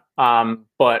 I don't know.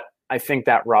 But I think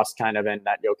that Russ and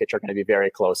that Jokic are going to be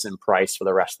very close in price for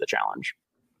the rest of the challenge.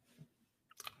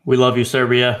 We love you,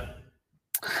 Serbia.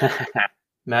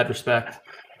 Mad respect.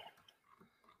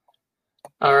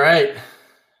 All right.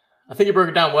 I think you broke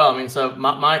it down well. I mean, so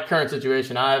my current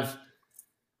situation, I've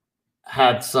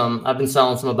been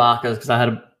selling some Ibakas because I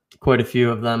had quite a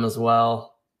few of them as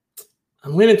well.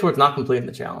 I'm leaning towards not completing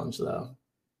the challenge, though.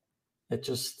 It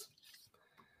just,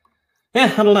 I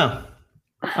don't know.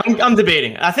 I'm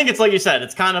debating. I think it's like you said,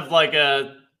 it's kind of like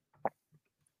a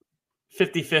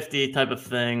 50-50 type of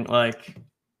thing. Like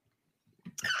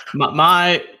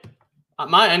my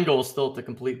end goal is still to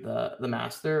complete the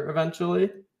master eventually,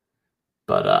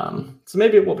 but so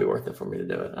maybe it will be worth it for me to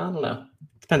do it. I don't know.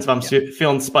 Depends if I'm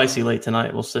feeling spicy late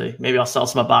tonight. We'll see. Maybe I'll sell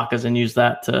some Ibakas and use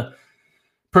that to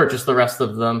purchase the rest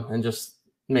of them and just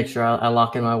make sure I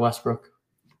lock in my Westbrook.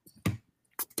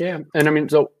 Yeah, and I mean,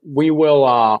 so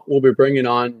we'll be bringing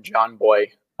on John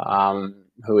Boy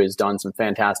who has done some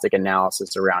fantastic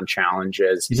analysis around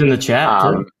challenges. He's in the chat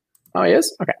too. Oh, he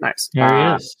is? Okay, nice. There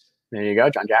he is. There you go,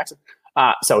 John Jackson.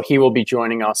 So he will be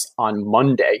joining us on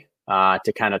Monday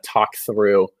to kind of talk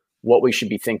through what we should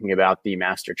be thinking about the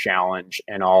Master Challenge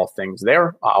and all things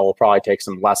there. We'll probably take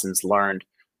some lessons learned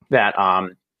that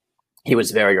he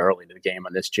was very early to the game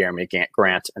on this Jeremy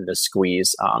Grant and the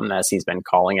squeeze, as he's been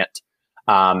calling it.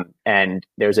 And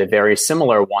there's a very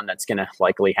similar one that's going to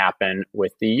likely happen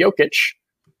with the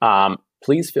Jokic.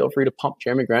 Please feel free to pump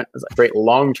Jeremy Grant as a great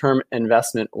long-term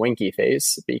investment winky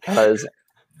face, because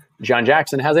John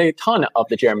Jackson has a ton of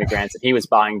the Jeremy Grants, and he was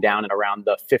buying down at around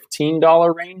the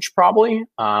 $15 range, probably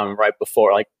right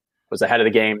before, like, was ahead of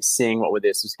the game, seeing what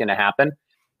this was going to happen.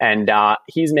 And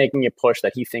he's making a push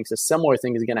that he thinks a similar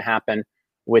thing is going to happen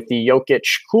with the Jokic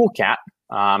Cool Cat,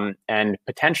 and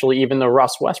potentially even the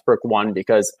Russ Westbrook one,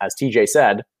 because as TJ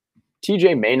said,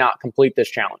 TJ may not complete this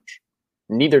challenge.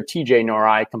 Neither TJ nor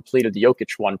I completed the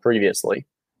Jokic one previously,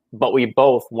 but we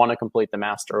both want to complete the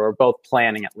Master, or both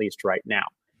planning at least right now.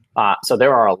 So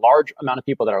there are a large amount of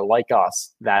people that are like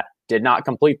us that did not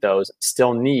complete those,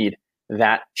 still need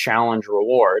that challenge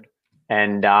reward.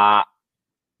 And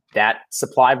that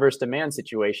supply versus demand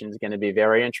situation is going to be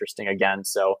very interesting again.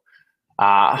 So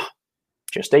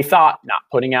just a thought, not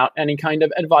putting out any kind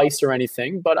of advice or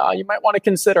anything, but you might want to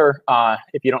consider,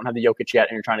 if you don't have the Jokic yet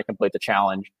and you're trying to complete the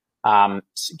challenge,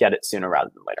 get it sooner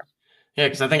rather than later. Yeah,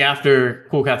 because I think after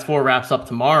Cool Cats 4 wraps up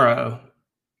tomorrow,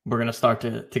 we're going to start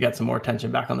to get some more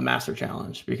attention back on the Master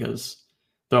Challenge, because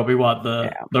there'll be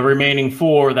the remaining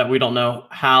 4 that we don't know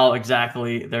how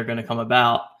exactly they're going to come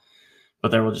about,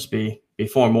 but there will just be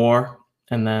 4 more.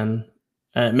 And then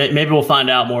maybe we'll find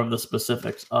out more of the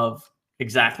specifics of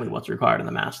exactly what's required in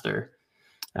the Master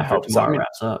after tomorrow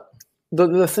wraps up.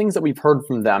 The things that we've heard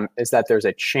from them is that there's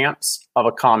a chance of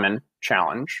a common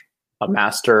challenge, a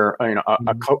Master,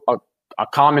 a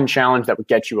common challenge that would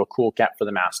get you a Cool Cat for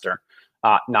the Master.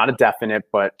 Not a definite,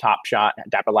 but Top Shot,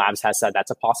 Dapper Labs has said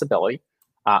that's a possibility.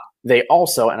 They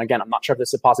also, and again, I'm not sure if this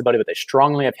is a possibility, but they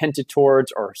strongly have hinted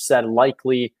towards or said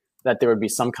likely that there would be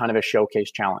some kind of a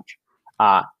showcase challenge.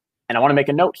 And I want to make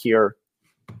a note here.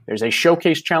 There's a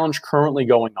showcase challenge currently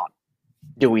going on.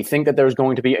 Do we think that there's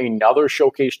going to be another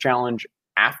showcase challenge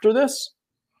after this?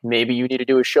 Maybe you need to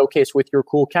do a showcase with your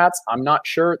Cool Cats. I'm not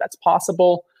sure. That's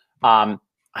possible. I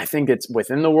think it's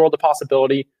within the world of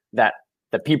possibility that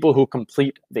the people who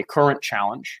complete the current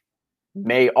challenge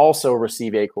may also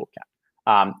receive a Cool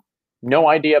Cat. No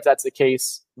idea if that's the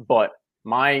case, but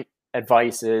my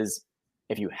advice is,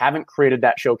 if you haven't created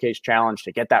that showcase challenge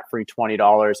to get that free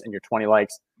 $20 and your 20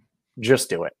 likes, just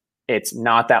do it. It's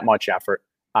not that much effort.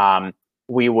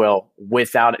 We will,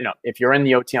 without, if you're in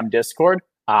the OTM Discord,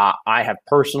 I have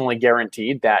personally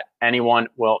guaranteed that anyone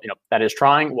that is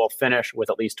trying will finish with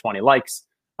at least 20 likes.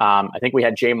 I think we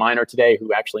had Jay Miner today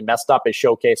who actually messed up his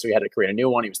showcase, so he had to create a new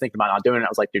one. He was thinking about not doing it. I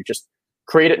was like, dude, just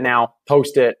create it now,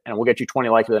 post it, and we'll get you 20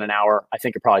 likes within an hour. I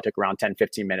think it probably took around 10,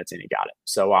 15 minutes, and he got it.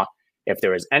 So if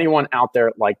there is anyone out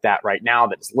there like that right now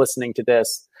that is listening to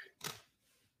this,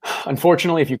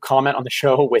 unfortunately, if you comment on the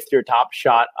show with your Top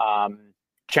Shot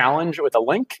challenge with a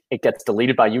link, it gets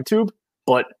deleted by YouTube.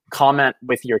 But comment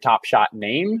with your Top Shot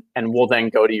name, and we'll then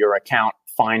go to your account,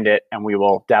 find it, and we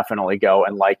will definitely go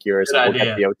and like yours. Good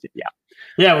idea. We'll get the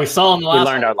yeah, we saw in the last.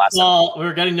 We learned our lesson. We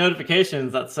were getting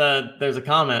notifications that said there's a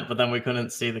comment, but then we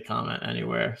couldn't see the comment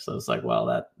anywhere. So it's like, well,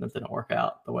 that didn't work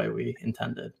out the way we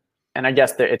intended. And I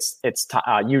guess that it's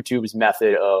YouTube's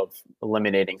method of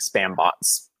eliminating spam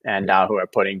bots and who are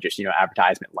putting just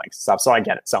advertisement links and stuff. So I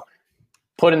get it. So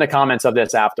put in the comments of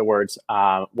this afterwards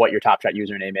what your Top Shot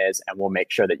username is, and we'll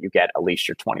make sure that you get at least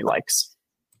your 20 likes.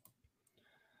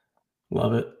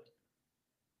 Love it.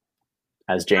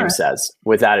 As James says,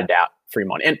 without a doubt, free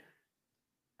money. And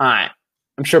I'm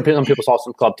sure some people saw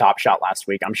some Club Top Shot last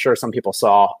week. I'm sure some people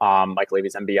saw Mike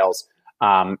Levy's MBL's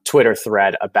Twitter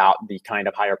thread about the kind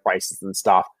of higher prices and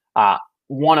stuff.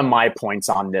 One of my points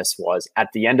on this was, at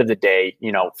the end of the day,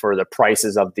 for the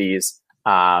prices of these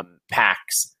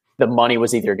packs, the money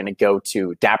was either going to go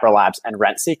to Dapper Labs and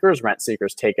rent seekers. Rent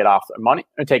seekers take it off the money,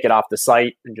 or take it off the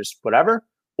site and just whatever,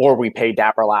 or we pay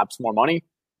Dapper Labs more money.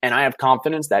 And I have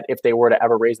confidence that if they were to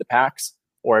ever raise the packs,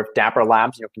 or if Dapper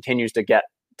Labs continues to get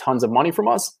tons of money from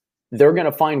us, they're going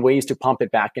to find ways to pump it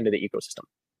back into the ecosystem.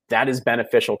 That is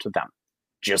beneficial to them.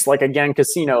 Just like, again,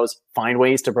 casinos find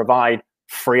ways to provide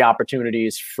free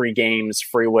opportunities, free games,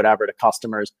 free whatever to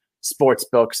customers. Sports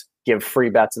books give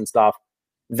free bets and stuff.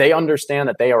 They understand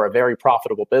that they are a very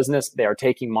profitable business. They are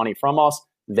taking money from us.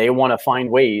 They want to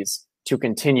find ways to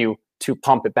continue to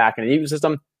pump it back into the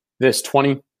ecosystem. This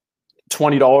 $20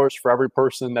 for every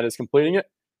person that is completing it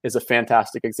is a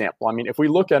fantastic example. I mean, if we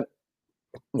look at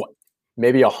what,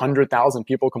 maybe 100,000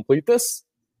 people complete this,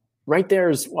 right there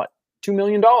is what, $2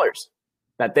 million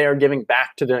that they are giving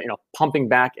back to the, pumping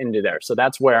back into there. So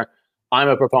that's where I'm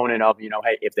a proponent of,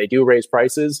 hey, if they do raise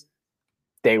prices,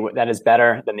 that is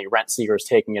better than the rent seekers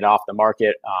taking it off the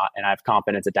market. And I have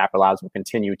confidence that Dapper Labs will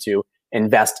continue to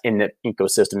invest in the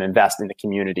ecosystem, invest in the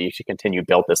community to continue to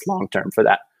build this long term for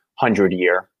that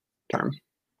 100-year term.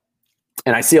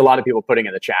 And I see a lot of people putting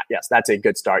in the chat, yes, that's a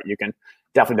good start. You can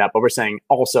definitely do that. But we're saying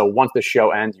also, once the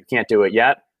show ends, you can't do it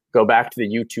yet. Go back to the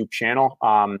YouTube channel,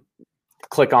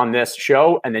 click on this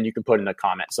show, and then you can put in the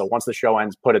comment. So once the show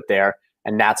ends, put it there.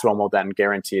 And that's when we'll then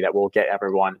guarantee that we'll get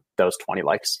everyone those 20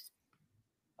 likes.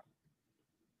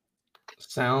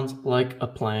 Sounds like a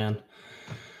plan.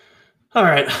 All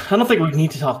right. I don't think we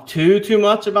need to talk too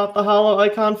much about the Holo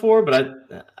Icon 4, but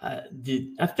I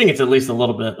think it's at least a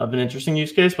little bit of an interesting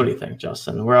use case. What do you think,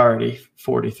 Justin? We're already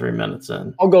 43 minutes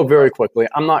in. I'll go very quickly.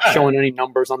 I'm not showing any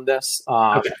numbers on this.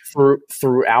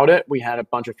 Throughout it, we had a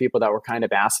bunch of people that were kind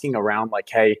of asking around like,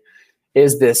 hey,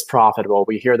 is this profitable?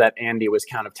 We hear that Andy was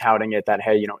kind of touting it that,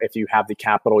 hey, if you have the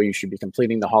capital, you should be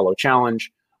completing the Holo Challenge.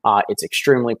 It's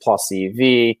extremely plus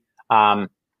EV.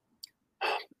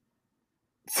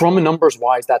 From a numbers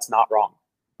wise, that's not wrong.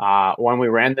 When we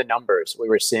ran the numbers, we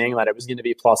were seeing that it was going to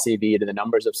be plus EV to the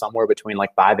numbers of somewhere between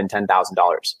like $5,000 and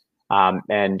 $10,000.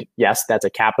 And yes, that's a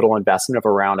capital investment of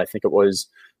around, I think it was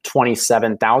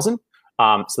 27,000.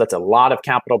 So that's a lot of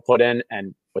capital put in.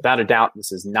 And without a doubt,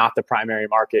 this is not the primary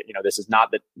market. This is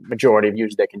not the majority of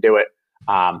users that can do it.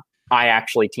 I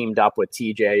actually teamed up with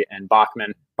TJ and Bach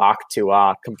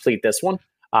to complete this one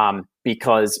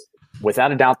because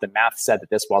without a doubt, the math said that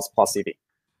this was plus EV.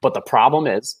 But the problem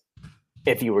is,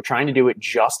 if you were trying to do it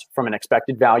just from an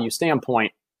expected value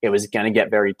standpoint, it was going to get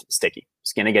very sticky.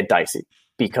 It's going to get dicey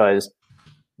because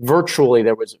virtually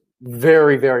there was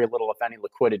very, very little, if any,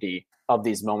 liquidity of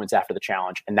these moments after the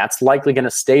challenge. And that's likely going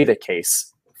to stay the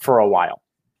case for a while.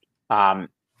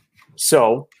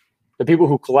 So the people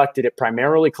who collected it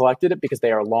primarily collected it because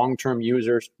they are long-term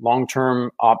users, long-term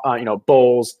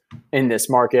bulls in this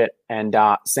market. And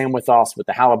same with us, with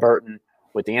the Halliburton,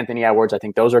 with the Anthony Edwards. I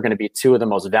think those are going to be two of the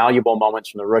most valuable moments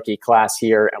from the rookie class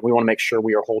here. And we want to make sure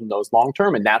we are holding those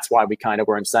long-term. And that's why we kind of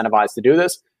were incentivized to do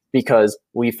this, because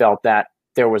we felt that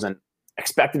there was an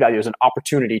expected value, there was an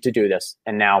opportunity to do this.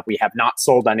 And now we have not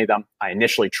sold any of them. I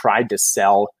initially tried to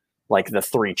sell like the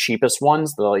 3 cheapest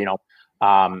ones, I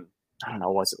don't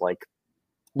know, was it like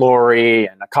Lori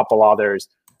and a couple others?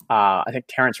 I think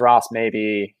Terrence Ross,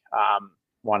 maybe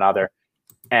one other.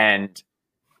 And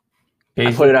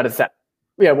I put it out of that.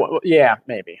 Yeah,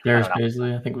 maybe. Darius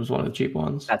Paisley, I think, was one of the cheap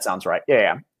ones. That sounds right.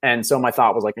 Yeah. And so my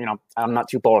thought was like, I'm not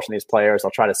too bullish on these players. I'll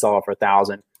try to sell it for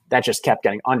 1,000. That just kept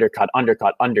getting undercut. And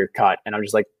I'm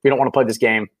just like, we don't want to play this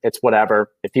game. It's whatever.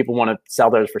 If people want to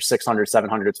sell those for 600,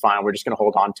 700, it's fine. We're just going to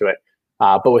hold on to it.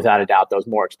 But without a doubt, those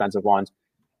more expensive ones.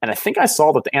 And I think I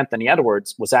saw that the Anthony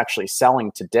Edwards was actually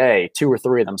selling today, 2 or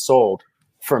 3 of them sold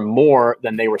for more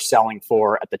than they were selling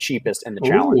for at the cheapest in the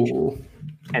challenge. Ooh.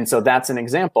 And so that's an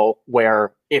example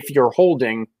where if you're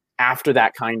holding after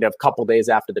that kind of couple days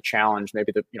after the challenge,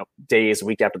 maybe the days,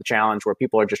 week after the challenge, where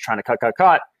people are just trying to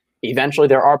cut, eventually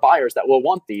there are buyers that will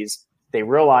want these. They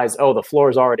realize, oh, the floor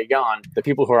is already gone. The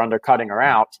people who are undercutting are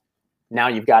out. Now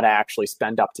you've got to actually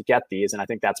spend up to get these. And I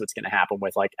think that's what's going to happen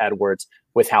with like Edwards,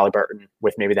 with Halliburton,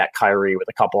 with maybe that Kyrie, with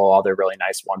a couple of other really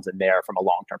nice ones in there from a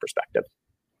long-term perspective.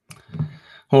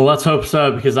 Well, let's hope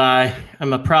so, because I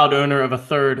am a proud owner of a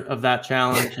third of that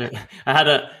challenge.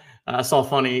 I saw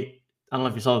funny, I don't know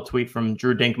if you saw the tweet from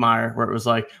Drew Dinkmeyer where it was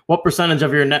like, what percentage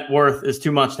of your net worth is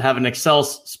too much to have an Excel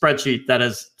spreadsheet that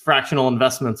is fractional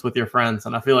investments with your friends?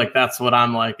 And I feel like that's what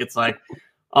I'm like. It's like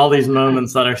all these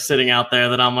moments that are sitting out there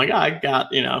that I'm like, I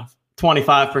got,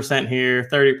 25% here,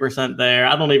 30% there.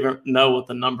 I don't even know what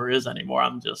the number is anymore.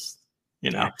 I'm just,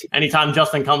 anytime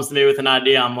Justin comes to me with an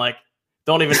idea, I'm like,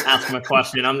 don't even ask him a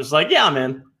question. I'm just like, yeah, I'm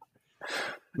in.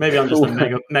 Maybe I'm just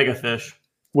a mega fish.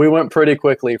 We went pretty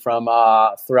quickly from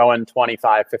throwing $25,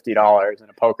 $50 in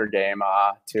a poker game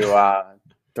to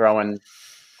throwing,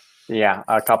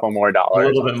 a couple more dollars. A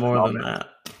little bit more than that.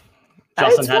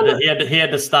 Justin he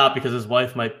had to stop because his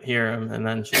wife might hear him, and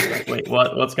then she's like, "Wait,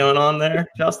 what's going on there,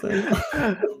 Justin?"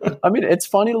 I mean, it's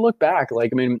funny to look back.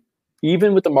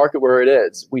 Even with the market where it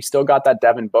is, we still got that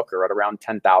Devin Booker at around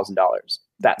 $10,000.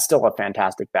 That's still a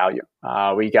fantastic value.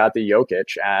 We got the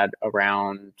Jokic at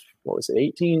around, what was it,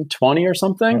 18, 20 or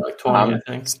something? Like 20, I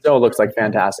think. Still looks like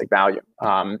fantastic value.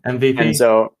 MVP. And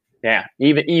so,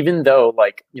 even though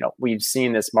we've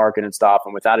seen this market and stuff,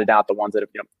 and without a doubt, the ones that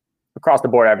have, across the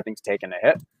board, everything's taken a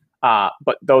hit.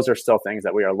 But those are still things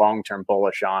that we are long-term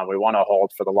bullish on. We want to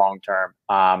hold for the long term.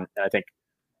 And I think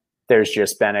there's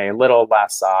just been a little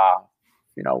less,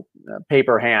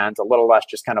 paper hands, a little less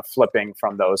just kind of flipping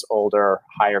from those older,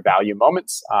 higher value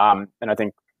moments. And I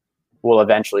think we'll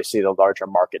eventually see the larger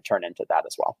market turn into that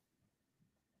as well.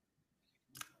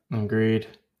 Agreed.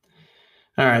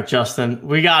 All right, Justin,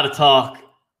 we got to talk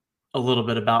a little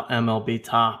bit about MLB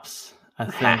tops. I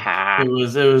think it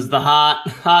was the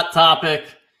hot topic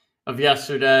of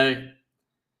yesterday.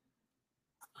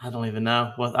 I don't even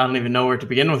know where to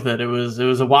begin with it. It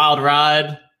was a wild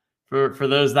ride for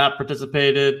those that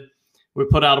participated. We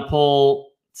put out a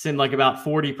poll. It seemed like about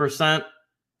 40%.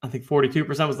 I think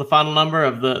 42% was the final number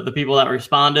of the people that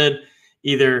responded,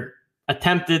 either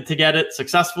attempted to get it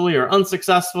successfully or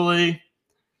unsuccessfully.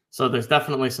 So there's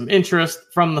definitely some interest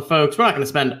from the folks. We're not going to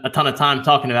spend a ton of time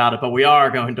talking about it, but we are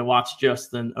going to watch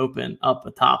Justin open up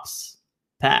a Topps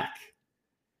pack,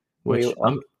 which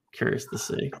I'm curious to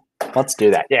see. Let's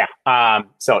do that. Yeah.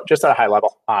 So just at a high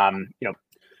level,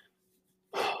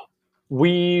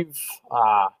 we've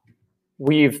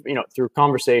through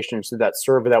conversations, through that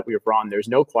survey that we've run, there's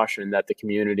no question that the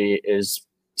community is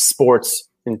sports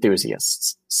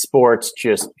enthusiasts, sports,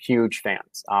 just huge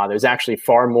fans. There's actually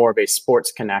far more of a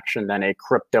sports connection than a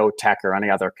crypto tech or any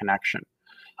other connection.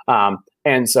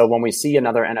 And so when we see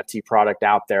another NFT product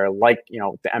out there, like,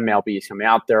 the MLB is coming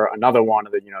out there, another one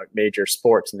of the, major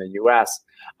sports in the US,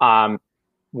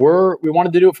 we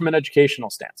wanted to do it from an educational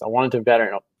stance. I wanted to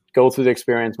better, go through the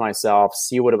experience myself,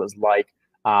 see what it was like,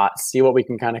 see what we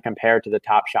can kind of compare to the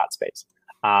Top Shot space.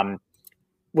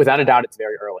 Without a doubt, it's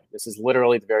very early. This is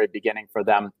literally the very beginning for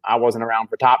them. I wasn't around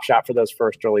for Top Shot for those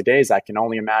first early days. I can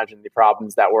only imagine the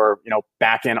problems that were,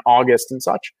 back in August and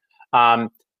such. I'm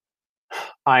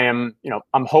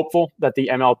hopeful that the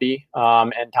MLB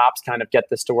and Topps kind of get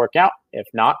this to work out. If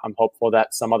not, I'm hopeful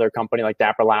that some other company like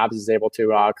Dapper Labs is able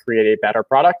to create a better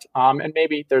product. And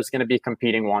maybe there's going to be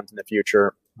competing ones in the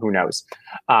future. Who knows?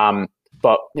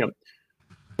 But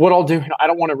what I'll do, I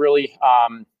don't want to really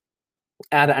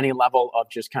add any level of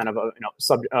just kind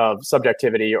of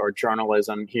subjectivity or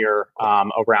journalism here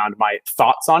around my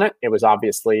thoughts on it. It was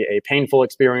obviously a painful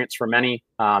experience for many.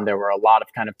 There were a lot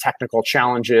of kind of technical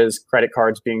challenges, credit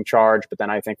cards being charged, but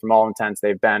then I think from all intents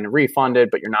they've been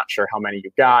refunded, but you're not sure how many you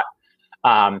got.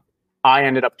 I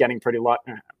ended up getting pretty lucky.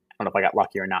 I don't know if I got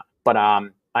lucky or not, but I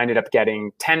ended up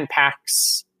getting 10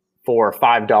 packs for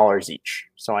 $5 each.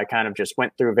 So I kind of just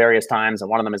went through various times,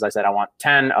 and one of them is I said I want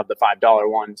 10 of the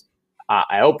 $5 ones.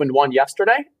 I opened one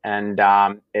yesterday, and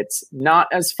it's not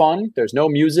as fun. There's no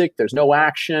music, there's no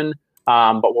action,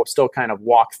 but we'll still kind of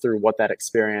walk through what that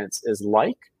experience is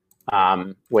like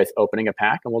with opening a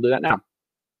pack, and we'll do that now.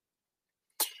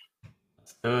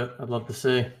 Let's do it. I'd love to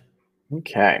see.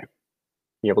 Okay.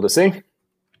 You able to see?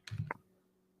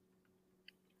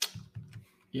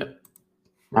 Yep.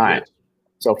 All right.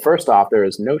 So first off, there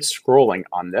is no scrolling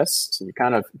on this. So you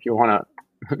kind of, if you want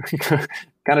to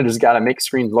kind of just got to make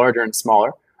screens larger and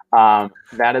smaller.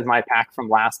 That is my pack from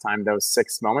last time, those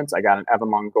 6 moments. I got an Evan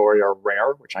Longoria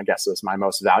rare, which I guess was my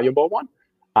most valuable one.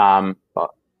 But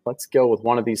let's go with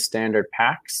one of these standard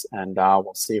packs, and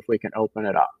we'll see if we can open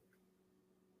it up.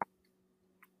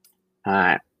 All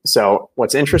right. So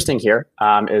what's interesting here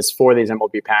is for these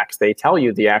MLB packs, they tell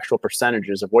you the actual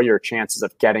percentages of what your chances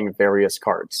of getting various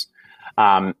cards.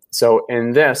 So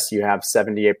in this, you have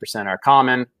 78% are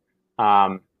common.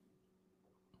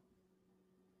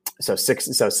 So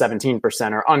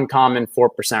 17% are uncommon,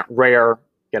 4% rare,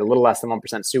 get a little less than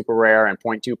 1% super rare, and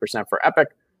 0.2% for epic.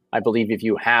 I believe if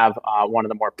you have one of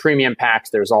the more premium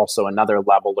packs, there's also another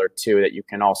level or two that you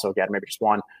can also get, maybe just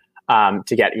one,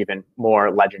 to get even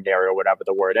more legendary or whatever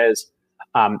the word is.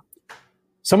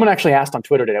 Someone actually asked on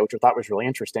Twitter today, which I thought was really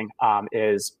interesting,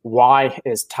 is why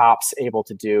is Topps able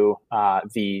to do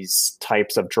these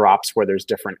types of drops where there's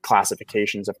different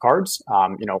classifications of cards,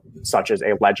 such as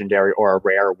a legendary or a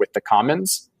rare with the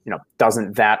commons?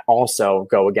 Doesn't that also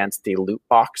go against the loot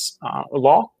box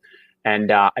law?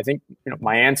 And I think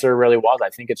my answer really was,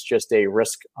 I think it's just a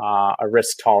risk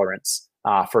tolerance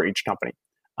for each company.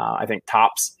 I think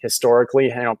Topps historically,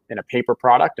 in a paper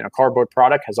product, in a cardboard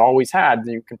product, has always had,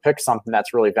 you can pick something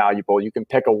that's really valuable. You can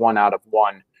pick a 1 out of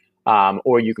 1,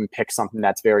 or you can pick something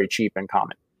that's very cheap and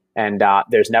common. And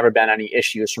there's never been any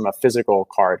issues from a physical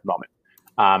card moment.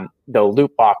 The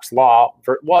loot box law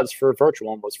was for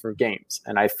virtual and was for games.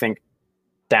 And I think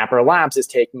Dapper Labs is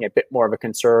taking a bit more of a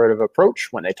conservative approach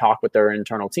when they talk with their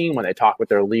internal team, when they talk with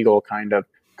their legal kind of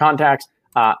contacts.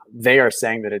 They are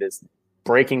saying that it is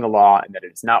breaking the law and that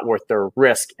it's not worth their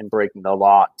risk in breaking the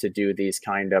law to do these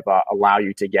kind of allow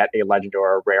you to get a legend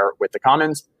or a rare with the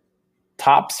commons.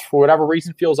 Tops, for whatever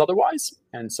reason, feels otherwise.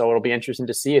 And so it'll be interesting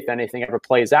to see if anything ever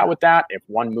plays out with that, if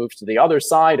one moves to the other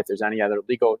side, if there's any other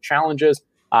legal challenges.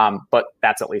 But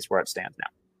that's at least where it stands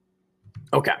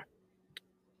now. Okay.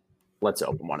 Let's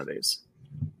open one of these.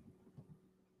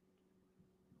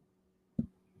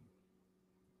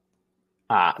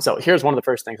 So here's one of the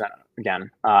first things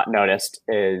I, noticed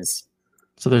is...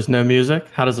 So there's no music?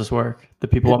 How does this work? Do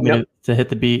people want me to hit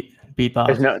the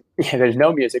beatbox? There's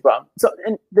no music. Well,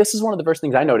 and this is one of the first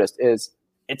things I noticed is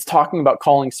it's talking about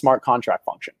calling smart contract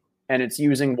function, and it's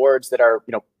using words that are,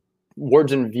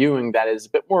 words and viewing that is a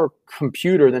bit more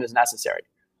computer than is necessary.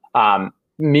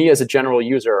 Me as a general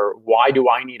user, why do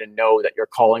I need to know that you're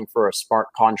calling for a smart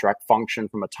contract function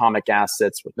from atomic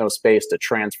assets with no space to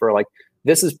transfer? Like,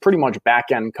 this is pretty much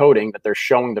back-end coding that they're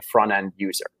showing the front-end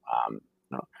user.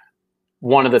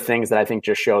 One of the things that I think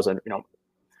just shows,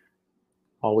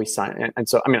 always sign. And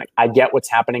so, I get what's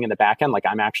happening in the back end. Like,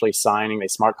 I'm actually signing a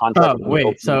smart contract. Oh,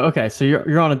 wait. So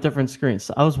you're on a different screen.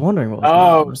 So I was wondering what was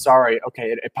going on. Sorry.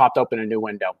 Okay. It popped up in a new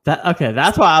window.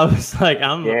 That's why I was like,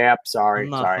 sorry. I'm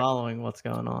not following what's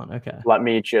going on. Okay. Let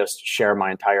me just share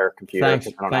my entire computer.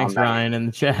 Thanks, Ryan, in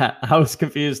the chat. I was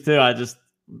confused too. I just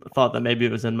thought that maybe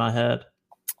it was in my head.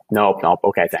 Nope.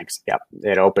 Okay. Thanks. Yep.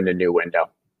 It opened a new window.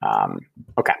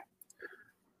 Okay.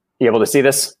 You able to see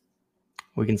this?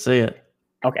 We can see it.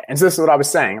 Okay. And so this is what I was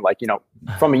saying, like,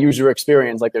 from a user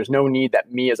experience, like, there's no need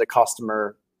that me as a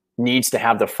customer needs to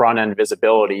have the front end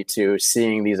visibility to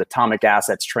seeing these atomic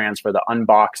assets transfer, the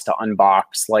unbox to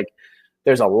unbox. Like,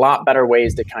 there's a lot better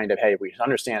ways to kind of, hey, we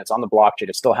understand it's on the blockchain,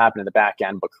 it's still happening in the back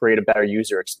end, but create a better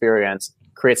user experience,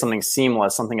 create something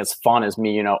seamless, something as fun as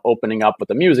me, opening up with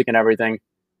the music and everything.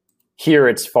 Here,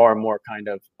 it's far more kind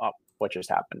of, what just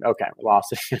happened? Okay, we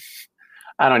lost it.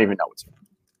 I don't even know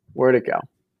where'd it go.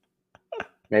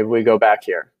 Maybe we go back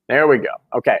here. There we go.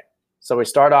 Okay. So we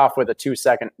start off with a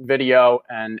 2-second video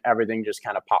and everything just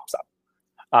kind of pops up.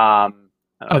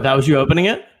 That was you opening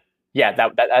it? Yeah,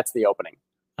 that's the opening.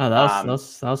 Oh, that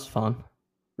was fun.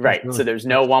 Right. Really, so there's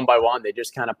no one by one. They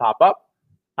just kind of pop up.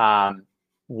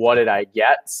 What did I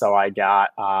get? So I got,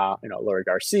 Lori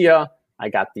Garcia. I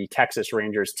got the Texas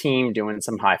Rangers team doing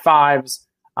some high fives.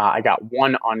 I got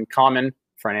one uncommon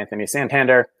for Anthony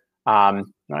Santander. I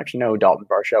don't actually know who Dalton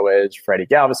Varsho is. Freddie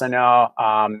Galvis, I know.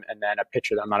 And then a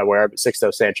pitcher that I'm not aware of,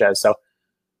 Sixto Sanchez. So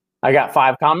I got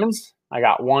 5 commons. I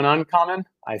got 1 uncommon.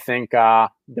 I think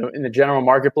in the general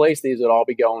marketplace, these would all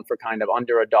be going for kind of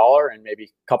under $1 and maybe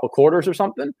a couple quarters or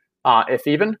something, if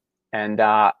even. And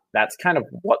that's kind of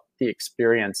what the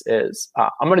experience is.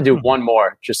 I'm going to do one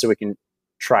more just so we can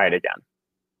try it again.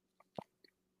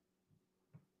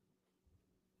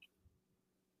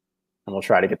 And we'll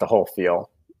try to get the whole feel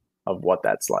of what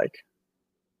that's like.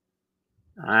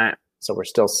 All right. So we're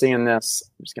still seeing this.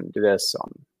 I'm just going to do this. So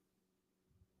I'm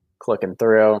clicking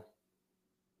through. All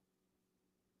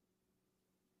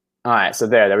right. So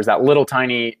there was that little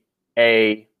tiny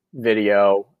A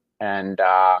video, and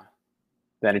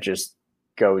then it just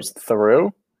goes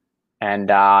through. And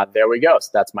there we go. So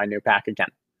that's my new pack again.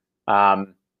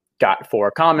 Got 4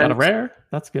 comments. Got a rare.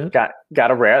 That's good. Got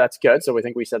a rare. That's good. So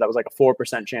we said that was like a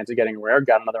 4% chance of getting a rare.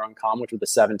 Got another uncommon, which was the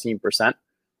 17%.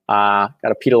 Got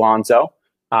a Pete Alonso.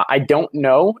 I don't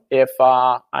know if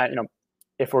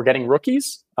if we're getting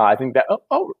rookies. I think that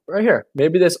right here.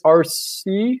 Maybe this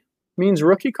RC means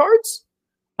rookie cards.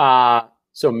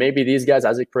 So maybe these guys,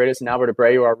 Isaac Paredes and Albert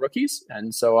Abreu, are rookies,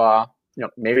 and so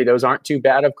maybe those aren't too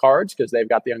bad of cards because they've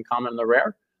got the uncommon and the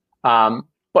rare.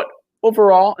 But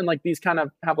overall, and like these kind of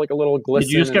have like a little glisten.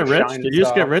 Did you just get rich? Did you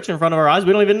just get rich in front of our eyes?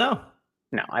 We don't even know.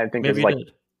 No, I think it's like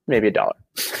maybe $1.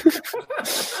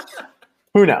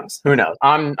 Who knows?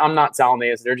 I'm not selling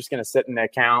these. They're just going to sit in the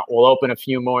account. We'll open a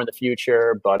few more in the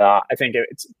future, but I think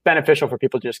it's beneficial for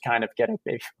people to just kind of get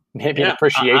maybe an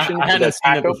appreciation. I hadn't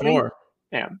seen it before.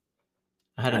 Yeah,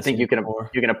 I think you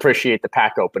can appreciate the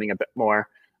pack opening a bit more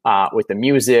with the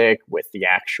music, with the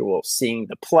actual seeing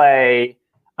the play,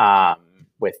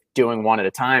 with doing one at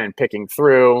a time and picking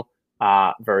through,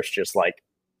 versus just like,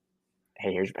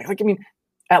 hey, here's your pack. Like,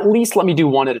 at least let me do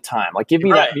one at a time. Like, give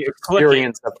me that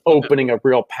experience of opening a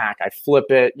real pack. I flip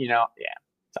it, yeah.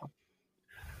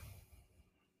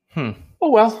 So, oh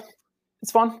well,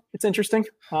 it's fun. It's interesting.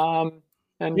 And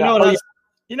it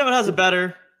has a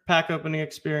better pack opening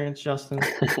experience, Justin.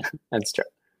 That's true.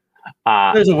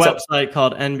 There's a website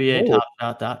called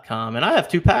NBATopShot.com, and I have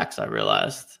 2 packs. I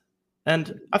realized,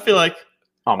 and I feel like,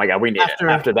 oh my god, we need it.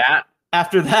 After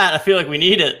that, I feel like we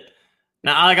need it.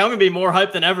 Now, I'm going to be more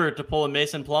hyped than ever to pull a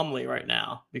Mason Plumlee right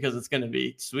now because it's going to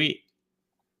be sweet.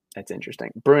 That's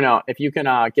interesting. Bruno, if you can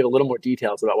give a little more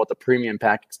details about what the premium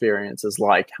pack experience is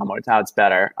like, how it's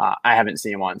better. I haven't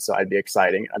seen one, so I'd be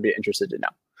interested to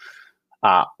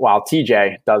know. While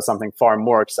TJ does something far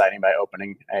more exciting by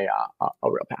opening a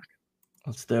real pack.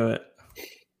 Let's do it.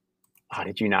 Oh,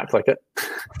 did you not click it?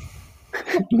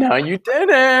 No, you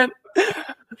didn't.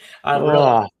 I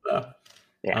realized.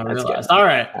 Yeah, I realized. All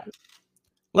right.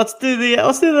 Let's do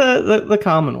the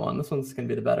common one. This one's gonna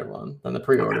be the better one than the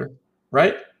pre-order,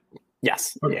 right?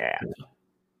 Yes. Okay. Yeah.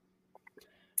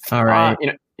 All right.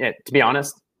 To be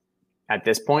honest, at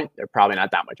this point, they're probably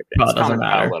not that much of it doesn't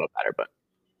matter. A little better, but.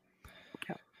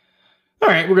 Yeah. All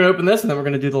right, we're gonna open this, and then we're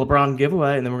gonna do the LeBron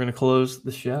giveaway, and then we're gonna close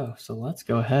the show. So let's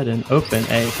go ahead and open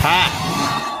a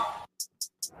pack.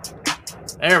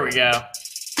 There we go.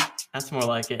 That's more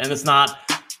like it, and it's not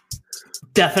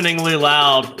deafeningly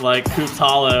loud like Coop's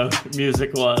Hollow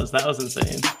music was. That was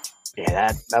insane.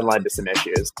 Yeah, that led to some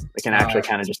issues. We can actually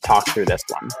kind of just talk through this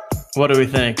one. What do we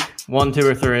think? 1, 2,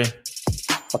 or 3?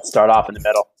 Let's start off in the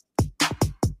middle.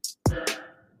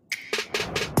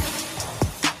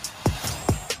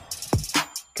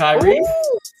 Kyrie?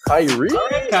 Ooh, Kyrie? All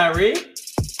right, Kyrie.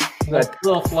 That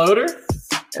little floater.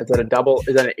 Is that a double?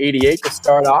 Is that an 88 to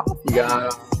start off? You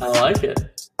got. I like it.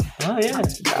 Oh yeah.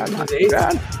 Not too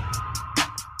bad.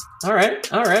 All right.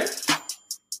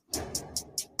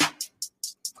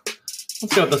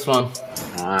 Let's go with this one.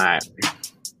 All right.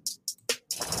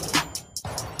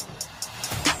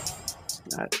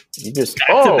 You just back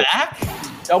to back?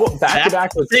 Double back to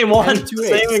back with same one,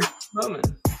 same moment.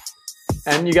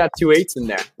 And you got 2 8s in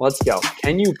there. Let's go.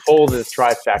 Can you pull this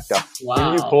trifecta? Wow.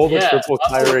 Can you pull the triple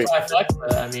Kyrie?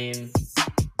 Trifecta. I mean,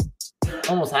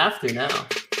 almost have to now.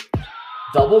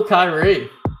 Double Kyrie.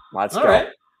 Let's go. All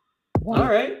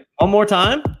right. One more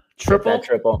time. Triple.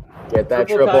 Get that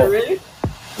triple. Kyrie.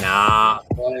 Nah.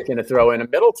 I'm gonna throw in a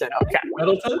Middleton. Okay.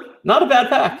 Middleton. Not a bad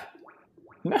pack.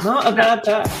 Not a bad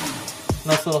pack.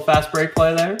 Nice little fast break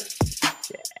play there.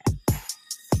 Yeah.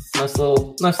 Nice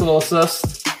little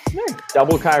assist. Yeah.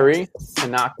 Double Kyrie.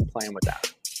 Cannot complain with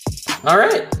that. All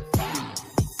right.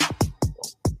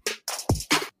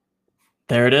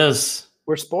 There it is.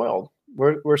 We're spoiled.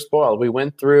 We're spoiled. We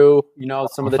went through,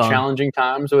 some of the challenging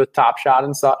times with Top Shot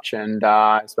and such, and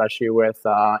especially with,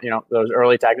 those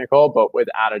early technical, but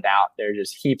without a doubt, there's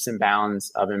just heaps and bounds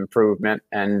of improvement.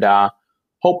 And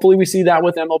hopefully we see that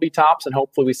with MLB Tops, and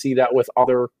hopefully we see that with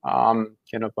other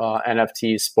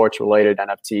NFTs, sports-related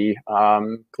NFT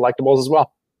collectibles as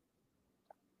well.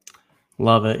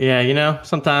 Love it. Yeah,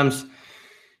 sometimes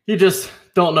you just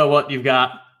don't know what you've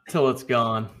got till it's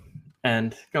gone.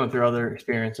 And going through other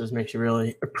experiences makes you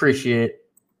really appreciate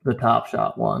the Top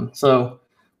Shot one. So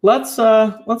let's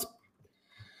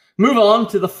move on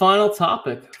to the final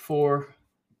topic for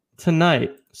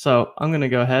tonight. So I'm going to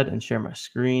go ahead and share my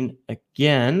screen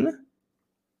again,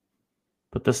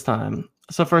 but this time.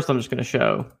 So first, I'm just going to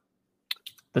show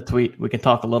the tweet. We can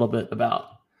talk a little bit about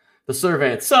the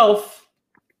survey itself,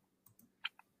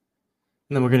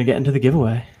 and then we're going to get into the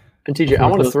giveaway. And TJ, I'm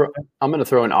going to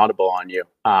throw an audible on you.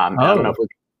 I don't know if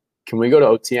can we go to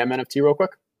OTM NFT real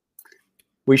quick?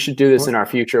 We should do this in our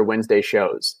future Wednesday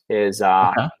shows. Is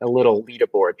a little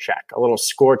leaderboard check, a little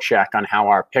score check on how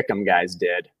our pick'em guys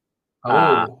did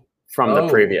from the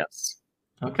previous.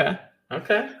 Okay.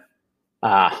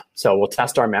 So we'll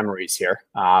test our memories here.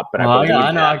 But I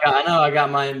got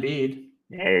my Embiid.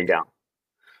 There you go.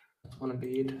 One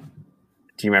Embiid.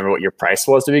 Do you remember what your price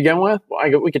was to begin with?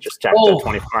 Well, we could just check the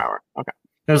 24-hour. Okay.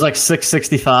 It was like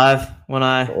 $665 when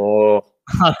I. Oh,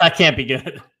 that can't be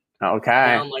good. Okay.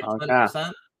 Down like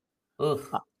 20%.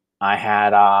 I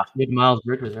had Miles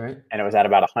Bridges, right? And it was at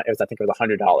about I think it was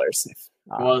 $100.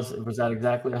 Was that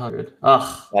exactly 100?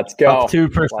 Ugh. Let's go. Up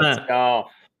 2%. Let's go.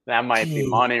 That might be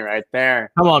money right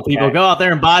there. Come on, people, go out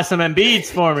there and buy some Embiids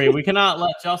for me. We cannot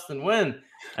let Justin win.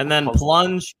 And then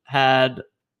Plunge had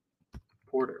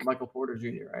Michael Porter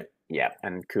Jr., right? Yeah,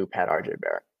 and Coop had RJ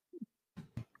Barrett.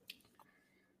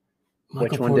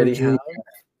 Which one did he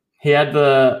have?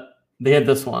 They had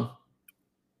this one.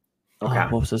 Okay.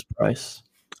 What was his price?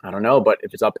 I don't know, but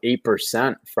if it's up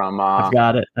 8% from I've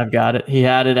got it. He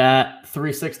had it at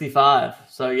 365.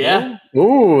 So yeah.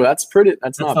 Ooh, that's pretty.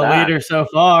 That's not the bad. leader so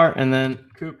far. And then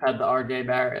Coop had the RJ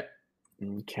Barrett.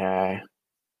 Okay.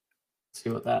 Let's see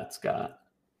what that's got.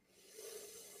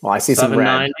 Well, I see some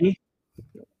red.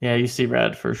 Yeah, you see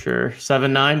red for sure.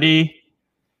 790.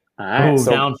 All right,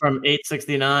 down from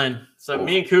 869. So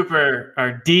me and Cooper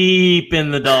are deep in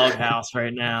the doghouse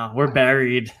right now. We're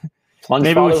buried. Plunge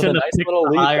Maybe we should have picked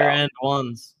the higher lead, end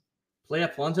ones. Yeah,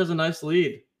 Plunge has a nice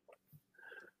lead.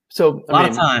 So a lot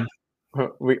of time.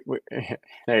 we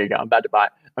there you go. I'm about to buy.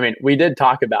 I mean, we did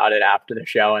talk about it after the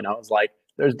show, and I was like,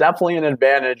 there's definitely an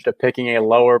advantage to picking a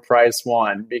lower price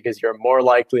one because you're more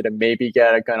likely to maybe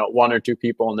get a kind of one or two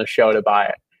people in the show to buy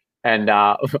it. And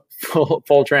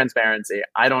full transparency,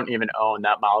 I don't even own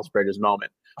that Miles Bridges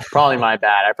moment. Probably my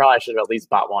bad. I probably should have at least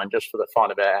bought one just for the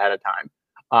fun of it ahead of time.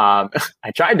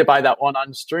 I tried to buy that one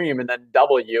on stream, and then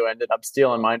W ended up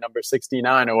stealing my number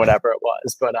 69 or whatever it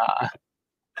was. But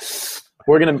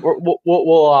we'll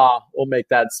make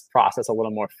that process a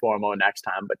little more formal next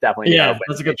time. But definitely,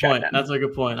 that's a good point. That's a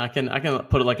good point. I can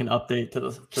put it like an update to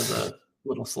the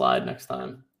little slide next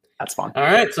time. That's fun. All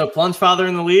right, so Plunge Father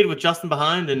in the lead with Justin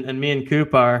behind, and me and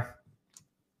Coop are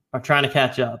trying to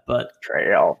catch up. But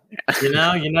trail,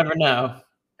 you never know.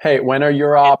 Hey, when are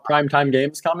your primetime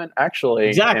games coming? Actually,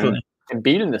 exactly.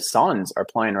 Embiid and the Suns are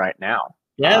playing right now.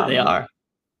 Yeah, they are.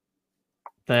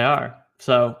 They are.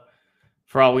 So,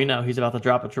 for all we know, he's about to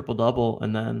drop a triple-double,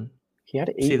 and then he had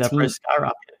 18. See that price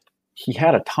skyrocket. He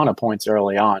had a ton of points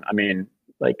early on. I mean,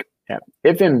 like,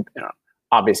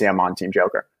 obviously I'm on Team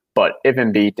Joker, but if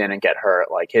Embiid didn't get hurt,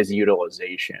 like his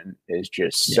utilization is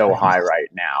just so high right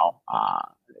now.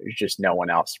 There's just no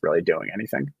one else really doing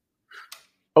anything.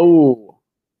 Oh,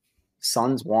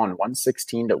 Suns won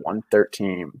 116 to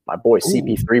 113. My boy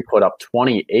CP3 put up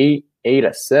 28, 8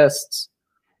 assists.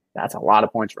 That's a lot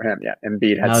of points for him. Yeah,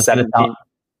 Embiid had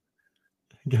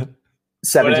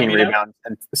 17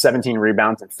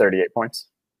 rebounds and 38 points.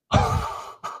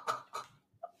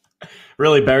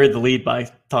 Really buried the lead by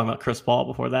talking about Chris Paul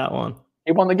before that one.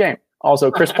 He won the game. Also,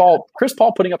 Chris Paul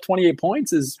putting up 28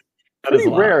 points is pretty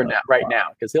rare right now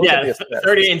because he'll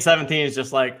 38 and 17 is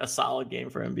just like a solid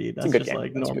game for Embiid. That's just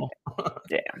like normal.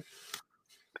 Yeah.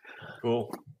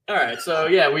 Cool. All right. So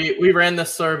we ran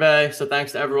this survey. So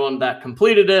thanks to everyone that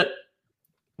completed it.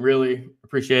 Really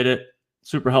appreciate it.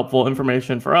 Super helpful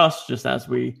information for us just as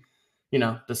we,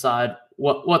 decide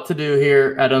what to do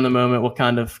here at On the Moment, what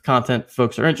kind of content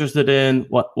folks are interested in,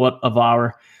 what of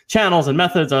our channels and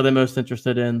methods are they most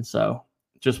interested in. So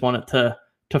just wanted to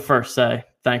first say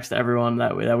thanks to everyone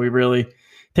that we really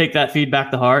take that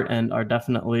feedback to heart and are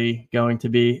definitely going to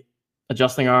be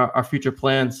adjusting our future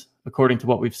plans according to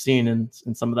what we've seen in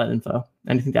some of that info.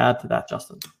 Anything to add to that,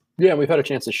 Justin? Yeah, we've had a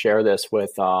chance to share this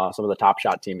with some of the Top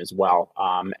Shot team as well.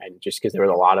 And just because there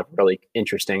was a lot of really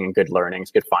interesting and good learnings,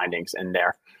 good findings in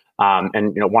there.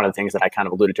 And one of the things that I kind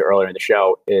of alluded to earlier in the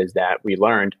show is that we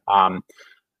learned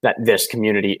that this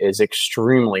community is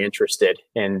extremely interested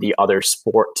in the other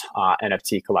sport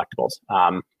NFT collectibles.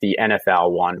 The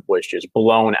NFL one was just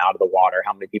blown out of the water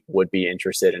how many people would be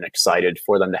interested and excited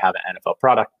for them to have an NFL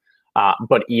product.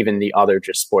 But even the other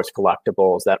just sports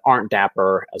collectibles that aren't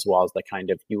Dapper, as well as the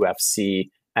kind of UFC,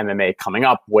 MMA coming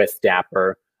up with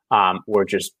Dapper, were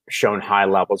just shown high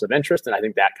levels of interest. And I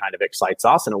think that kind of excites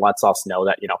us and it lets us know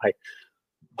that, hey,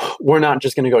 we're not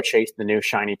just going to go chase the new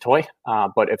shiny toy.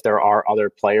 But if there are other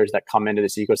players that come into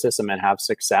this ecosystem and have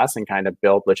success and kind of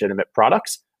build legitimate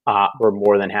products, we're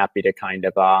more than happy to kind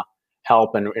of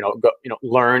help and,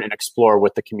 learn and explore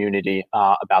with the community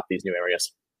about these new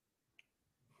areas.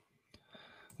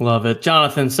 Love it.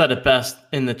 Jonathan said it best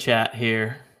in the chat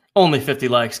here. Only 50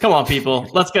 likes. Come on, people.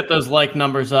 Let's get those like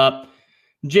numbers up.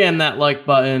 Jam that like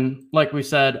button. Like we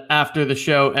said, after the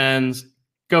show ends,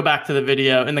 go back to the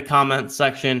video in the comments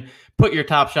section, put your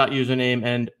Top Shot username,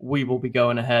 and we will be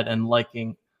going ahead and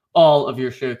liking all of your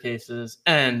showcases.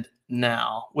 And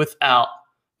now, without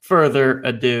further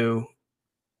ado,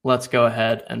 let's go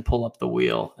ahead and pull up the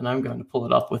wheel. And I'm going to pull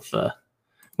it up with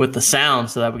the sound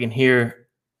so that we can hear.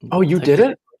 Oh, you did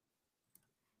it?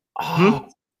 Oh,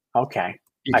 okay.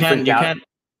 You can.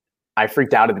 I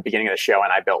freaked out at the beginning of the show,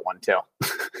 and I built one too.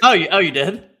 Oh, you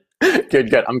did?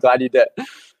 Good. I'm glad you did.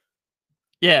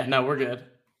 Yeah, no, we're good.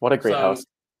 What a great host.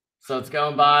 So it's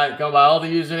going by all the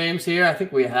usernames here. I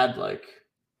think we had like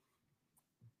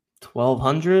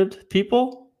 1,200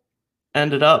 people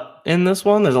ended up in this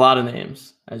one. There's a lot of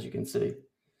names, as you can see.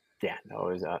 Yeah, no,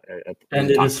 it was and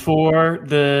it is for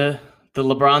the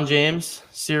LeBron James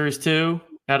Series 2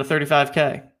 out of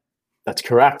 35K. That's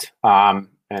correct. And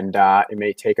it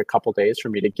may take a couple days for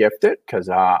me to gift it because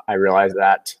I realized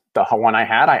that the one I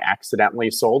had, I accidentally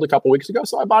sold a couple weeks ago.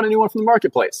 So I bought a new one from the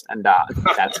marketplace, and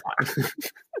that's fine.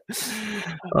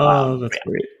 That's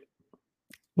great.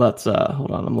 Let's hold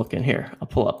on. I'm looking here. I'll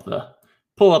pull up the.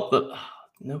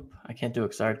 Nope, I can't do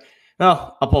it. Sorry.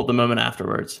 No, I'll pull up the moment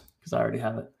afterwards because I already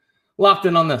have it locked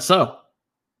in on this. So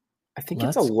I think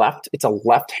it's a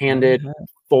left-handed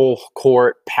full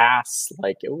court pass.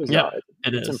 Like it was. Yeah,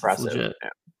 it's impressive.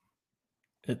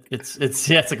 It's legit. It's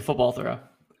like a football throw.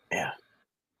 Yeah.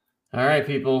 All right,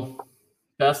 people.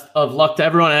 Best of luck to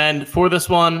everyone. And for this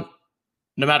one,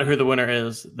 no matter who the winner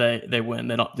is, they win.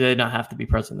 They do not have to be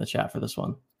present in the chat for this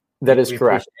one. That is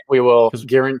correct. We will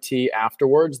guarantee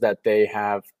afterwards that they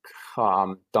have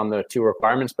done the 2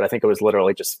 requirements, but I think it was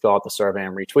literally just fill out the survey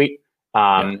and retweet.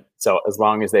 So as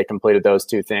long as they completed those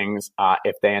 2 things,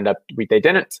 if they they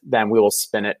didn't, then we will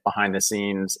spin it behind the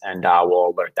scenes and we'll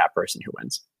alert that person who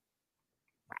wins.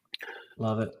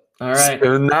 Love it. All right.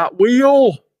 Spin that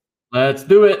wheel. Let's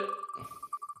do it.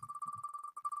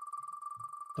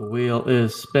 The wheel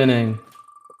is spinning.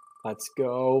 Let's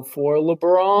go for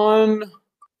LeBron.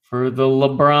 For the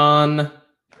LeBron.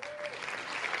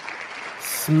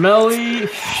 Smelly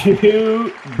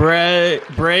Shoe Bree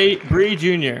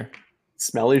Jr.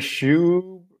 Smelly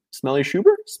Schuber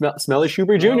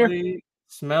Jr.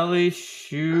 Smelly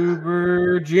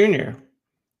Schuber Jr.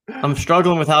 I'm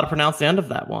struggling with how to pronounce the end of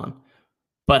that one.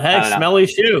 But hey, Smelly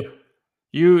Shoe,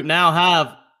 you now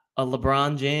have a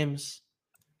LeBron James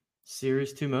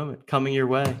Series 2 moment coming your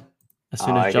way as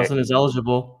soon as Justin is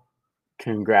eligible.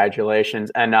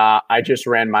 Congratulations. And I just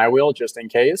ran my wheel just in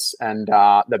case. And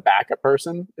the backup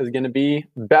person is going to be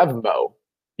Bevmo,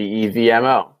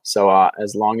 Bevmo. So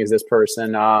as long as this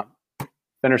person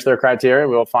finish their criteria,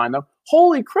 we'll find them.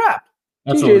 Holy crap.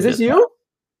 TJ, is this you?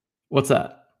 What's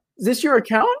that? Is this your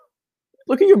account?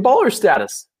 Look at your baller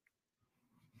status.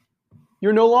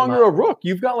 You're no longer a rook.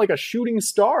 You've got like a shooting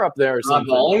star up there or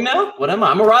something. I'm balling now? What am I?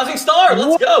 I'm a rising star.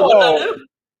 Let's go. What did I do?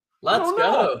 Let's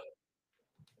go.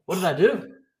 What did I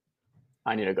do?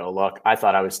 I need to go look. I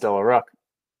thought I was still a rook.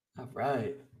 All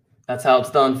right. That's how it's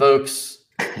done, folks.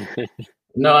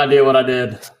 No idea what I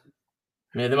did.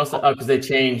 They must have, because they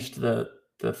changed the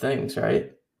things,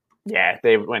 right? Yeah,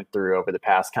 they went through over the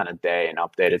past kind of day and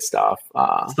updated stuff.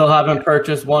 Still haven't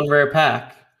purchased 1 rare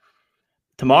pack.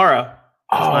 Tomorrow.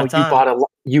 Oh,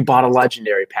 you bought a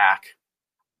legendary pack.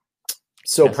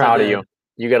 So proud of you.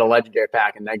 You got a legendary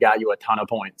pack, and that got you a ton of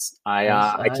points.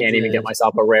 I can't even get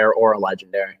myself a rare or a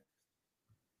legendary.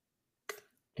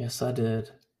 Yes, I did.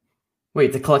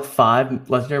 Wait, to collect 5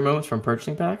 legendary moments from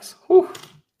purchasing packs? Whew.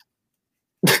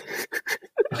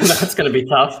 That's going to be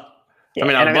tough. Yeah,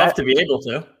 I'd love to be able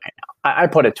to. I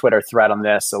put a Twitter thread on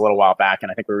this a little while back,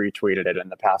 and I think we retweeted it in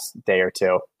the past day or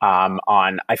 2.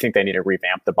 I think they need to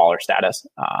revamp the baller status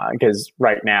because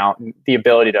right now the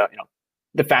ability to,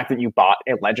 the fact that you bought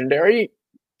a legendary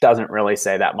doesn't really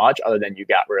say that much, other than you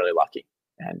got really lucky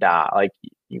and like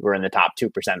you were in the top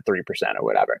 2%, 3%, or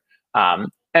whatever. And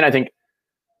I think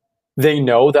they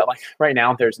know that like right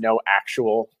now there's no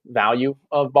actual value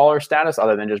of baller status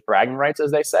other than just bragging rights,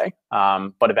 as they say.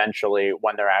 But eventually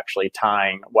when they're actually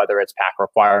tying, whether it's pack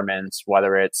requirements,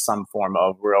 whether it's some form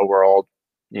of real world,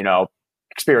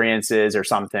 experiences or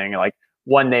something, like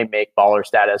when they make baller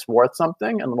status worth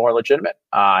something and more legitimate,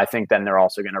 I think then they're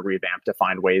also going to revamp to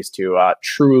find ways to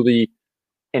truly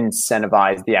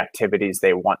incentivize the activities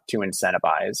they want to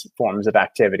incentivize, forms of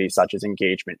activity such as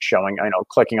engagement, showing,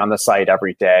 clicking on the site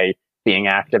every day, being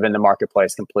active in the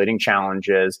marketplace, completing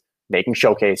challenges, making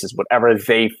showcases, whatever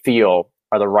they feel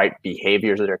are the right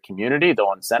behaviors of their community, they'll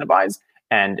incentivize.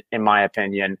 And in my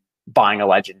opinion, buying a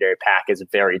legendary pack is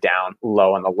very down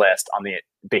low on the list on the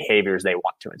behaviors they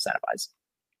want to incentivize.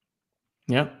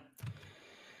 Yep.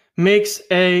 Makes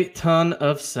a ton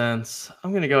of sense.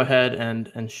 I'm going to go ahead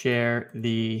and share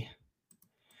the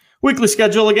weekly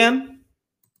schedule again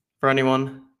for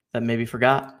anyone that maybe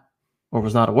forgot or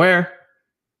was not aware.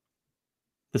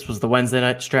 This was the Wednesday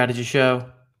night strategy show.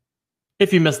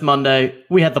 If you missed Monday,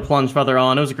 we had the Plunge Brother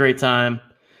on. It was a great time.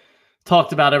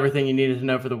 Talked about everything you needed to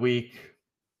know for the week.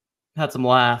 Had some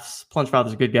laughs. Plunge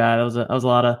Brother's a good guy. That was a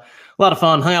lot of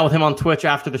fun. Hung out with him on Twitch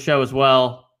after the show as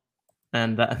well.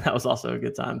 And that was also a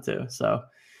good time too. So,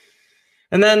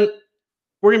 and then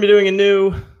we're going to be doing a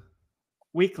new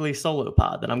weekly solo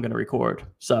pod that I'm going to record.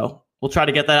 So we'll try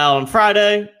to get that out on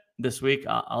Friday. This week,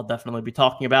 I'll definitely be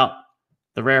talking about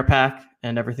the rare pack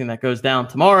and everything that goes down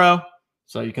tomorrow.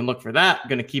 So you can look for that. I'm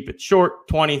going to keep it short,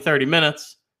 20, 30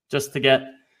 minutes, just to get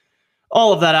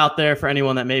all of that out there for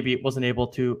anyone that maybe wasn't able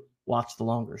to watch the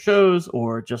longer shows,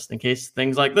 or just in case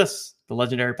things like this, the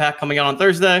legendary pack coming out on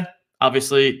Thursday.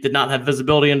 Obviously, did not have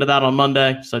visibility into that on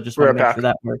Monday, so just want to make sure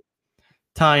that we're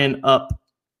tying up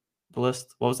the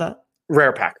list. What was that?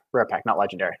 Rare pack, not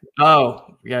legendary. Oh,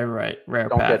 yeah, right. Rare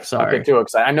pack. Sorry. Don't get too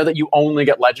excited. I know that you only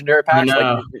get legendary packs.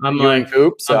 I'm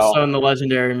so in the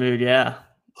legendary mood. Yeah,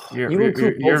 you're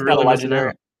really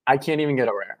legendary. I can't even get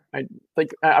a rare.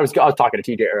 I was talking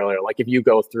to TJ earlier. Like if you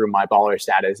go through my baller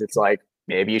status, it's like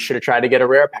maybe you should have tried to get a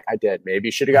rare pack. I did. Maybe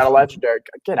you should have got a legendary.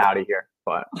 Get out of here.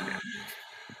 But.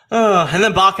 And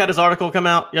then Bach had his article come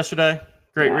out yesterday.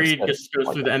 Great read. Just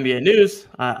goes through the NBA news.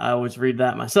 I always read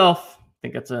that myself. I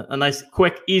think it's a nice,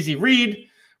 quick, easy read.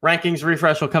 Rankings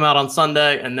refresh will come out on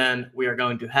Sunday, and then we are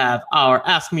going to have our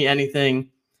Ask Me Anything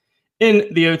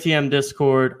in the OTM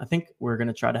Discord. I think we're going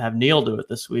to try to have Neil do it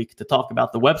this week to talk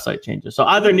about the website changes. So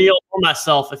either Neil or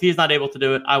myself, if he's not able to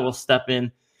do it, I will step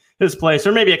in his place,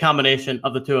 or maybe a combination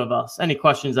of the two of us. Any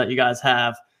questions that you guys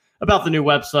have about the new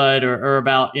website or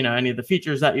about, any of the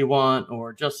features that you want,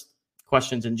 or just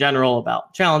questions in general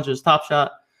about challenges, Top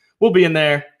Shot, we'll be in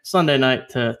there Sunday night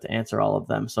to answer all of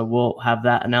them. So we'll have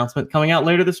that announcement coming out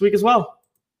later this week as well.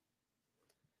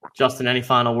 Justin, any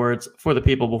final words for the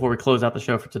people before we close out the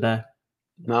show for today?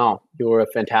 No, you were a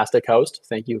fantastic host.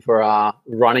 Thank you for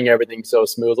running everything so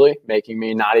smoothly, making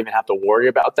me not even have to worry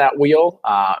about that wheel.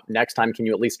 Next time, can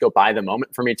you at least go buy the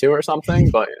moment for me too or something?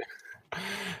 But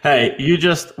hey, you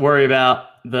just worry about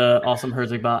the awesome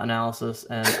Herzig bot analysis,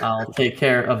 and I'll take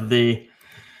care of the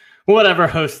whatever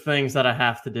host things that I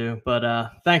have to do.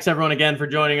 But thanks everyone again for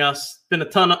joining us. It's been a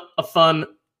ton of fun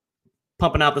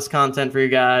pumping out this content for you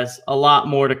guys. A lot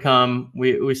more to come.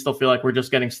 We still feel like we're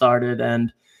just getting started,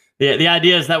 and the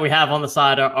ideas that we have on the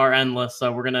side are endless.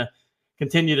 So we're going to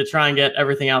continue to try and get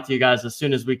everything out to you guys as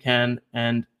soon as we can,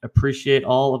 and appreciate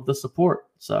all of the support.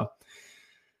 So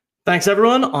thanks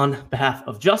everyone. On behalf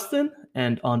of Justin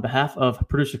and on behalf of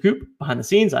producer Coop behind the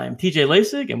scenes, I am TJ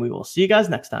Lasig, and we will see you guys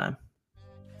next time.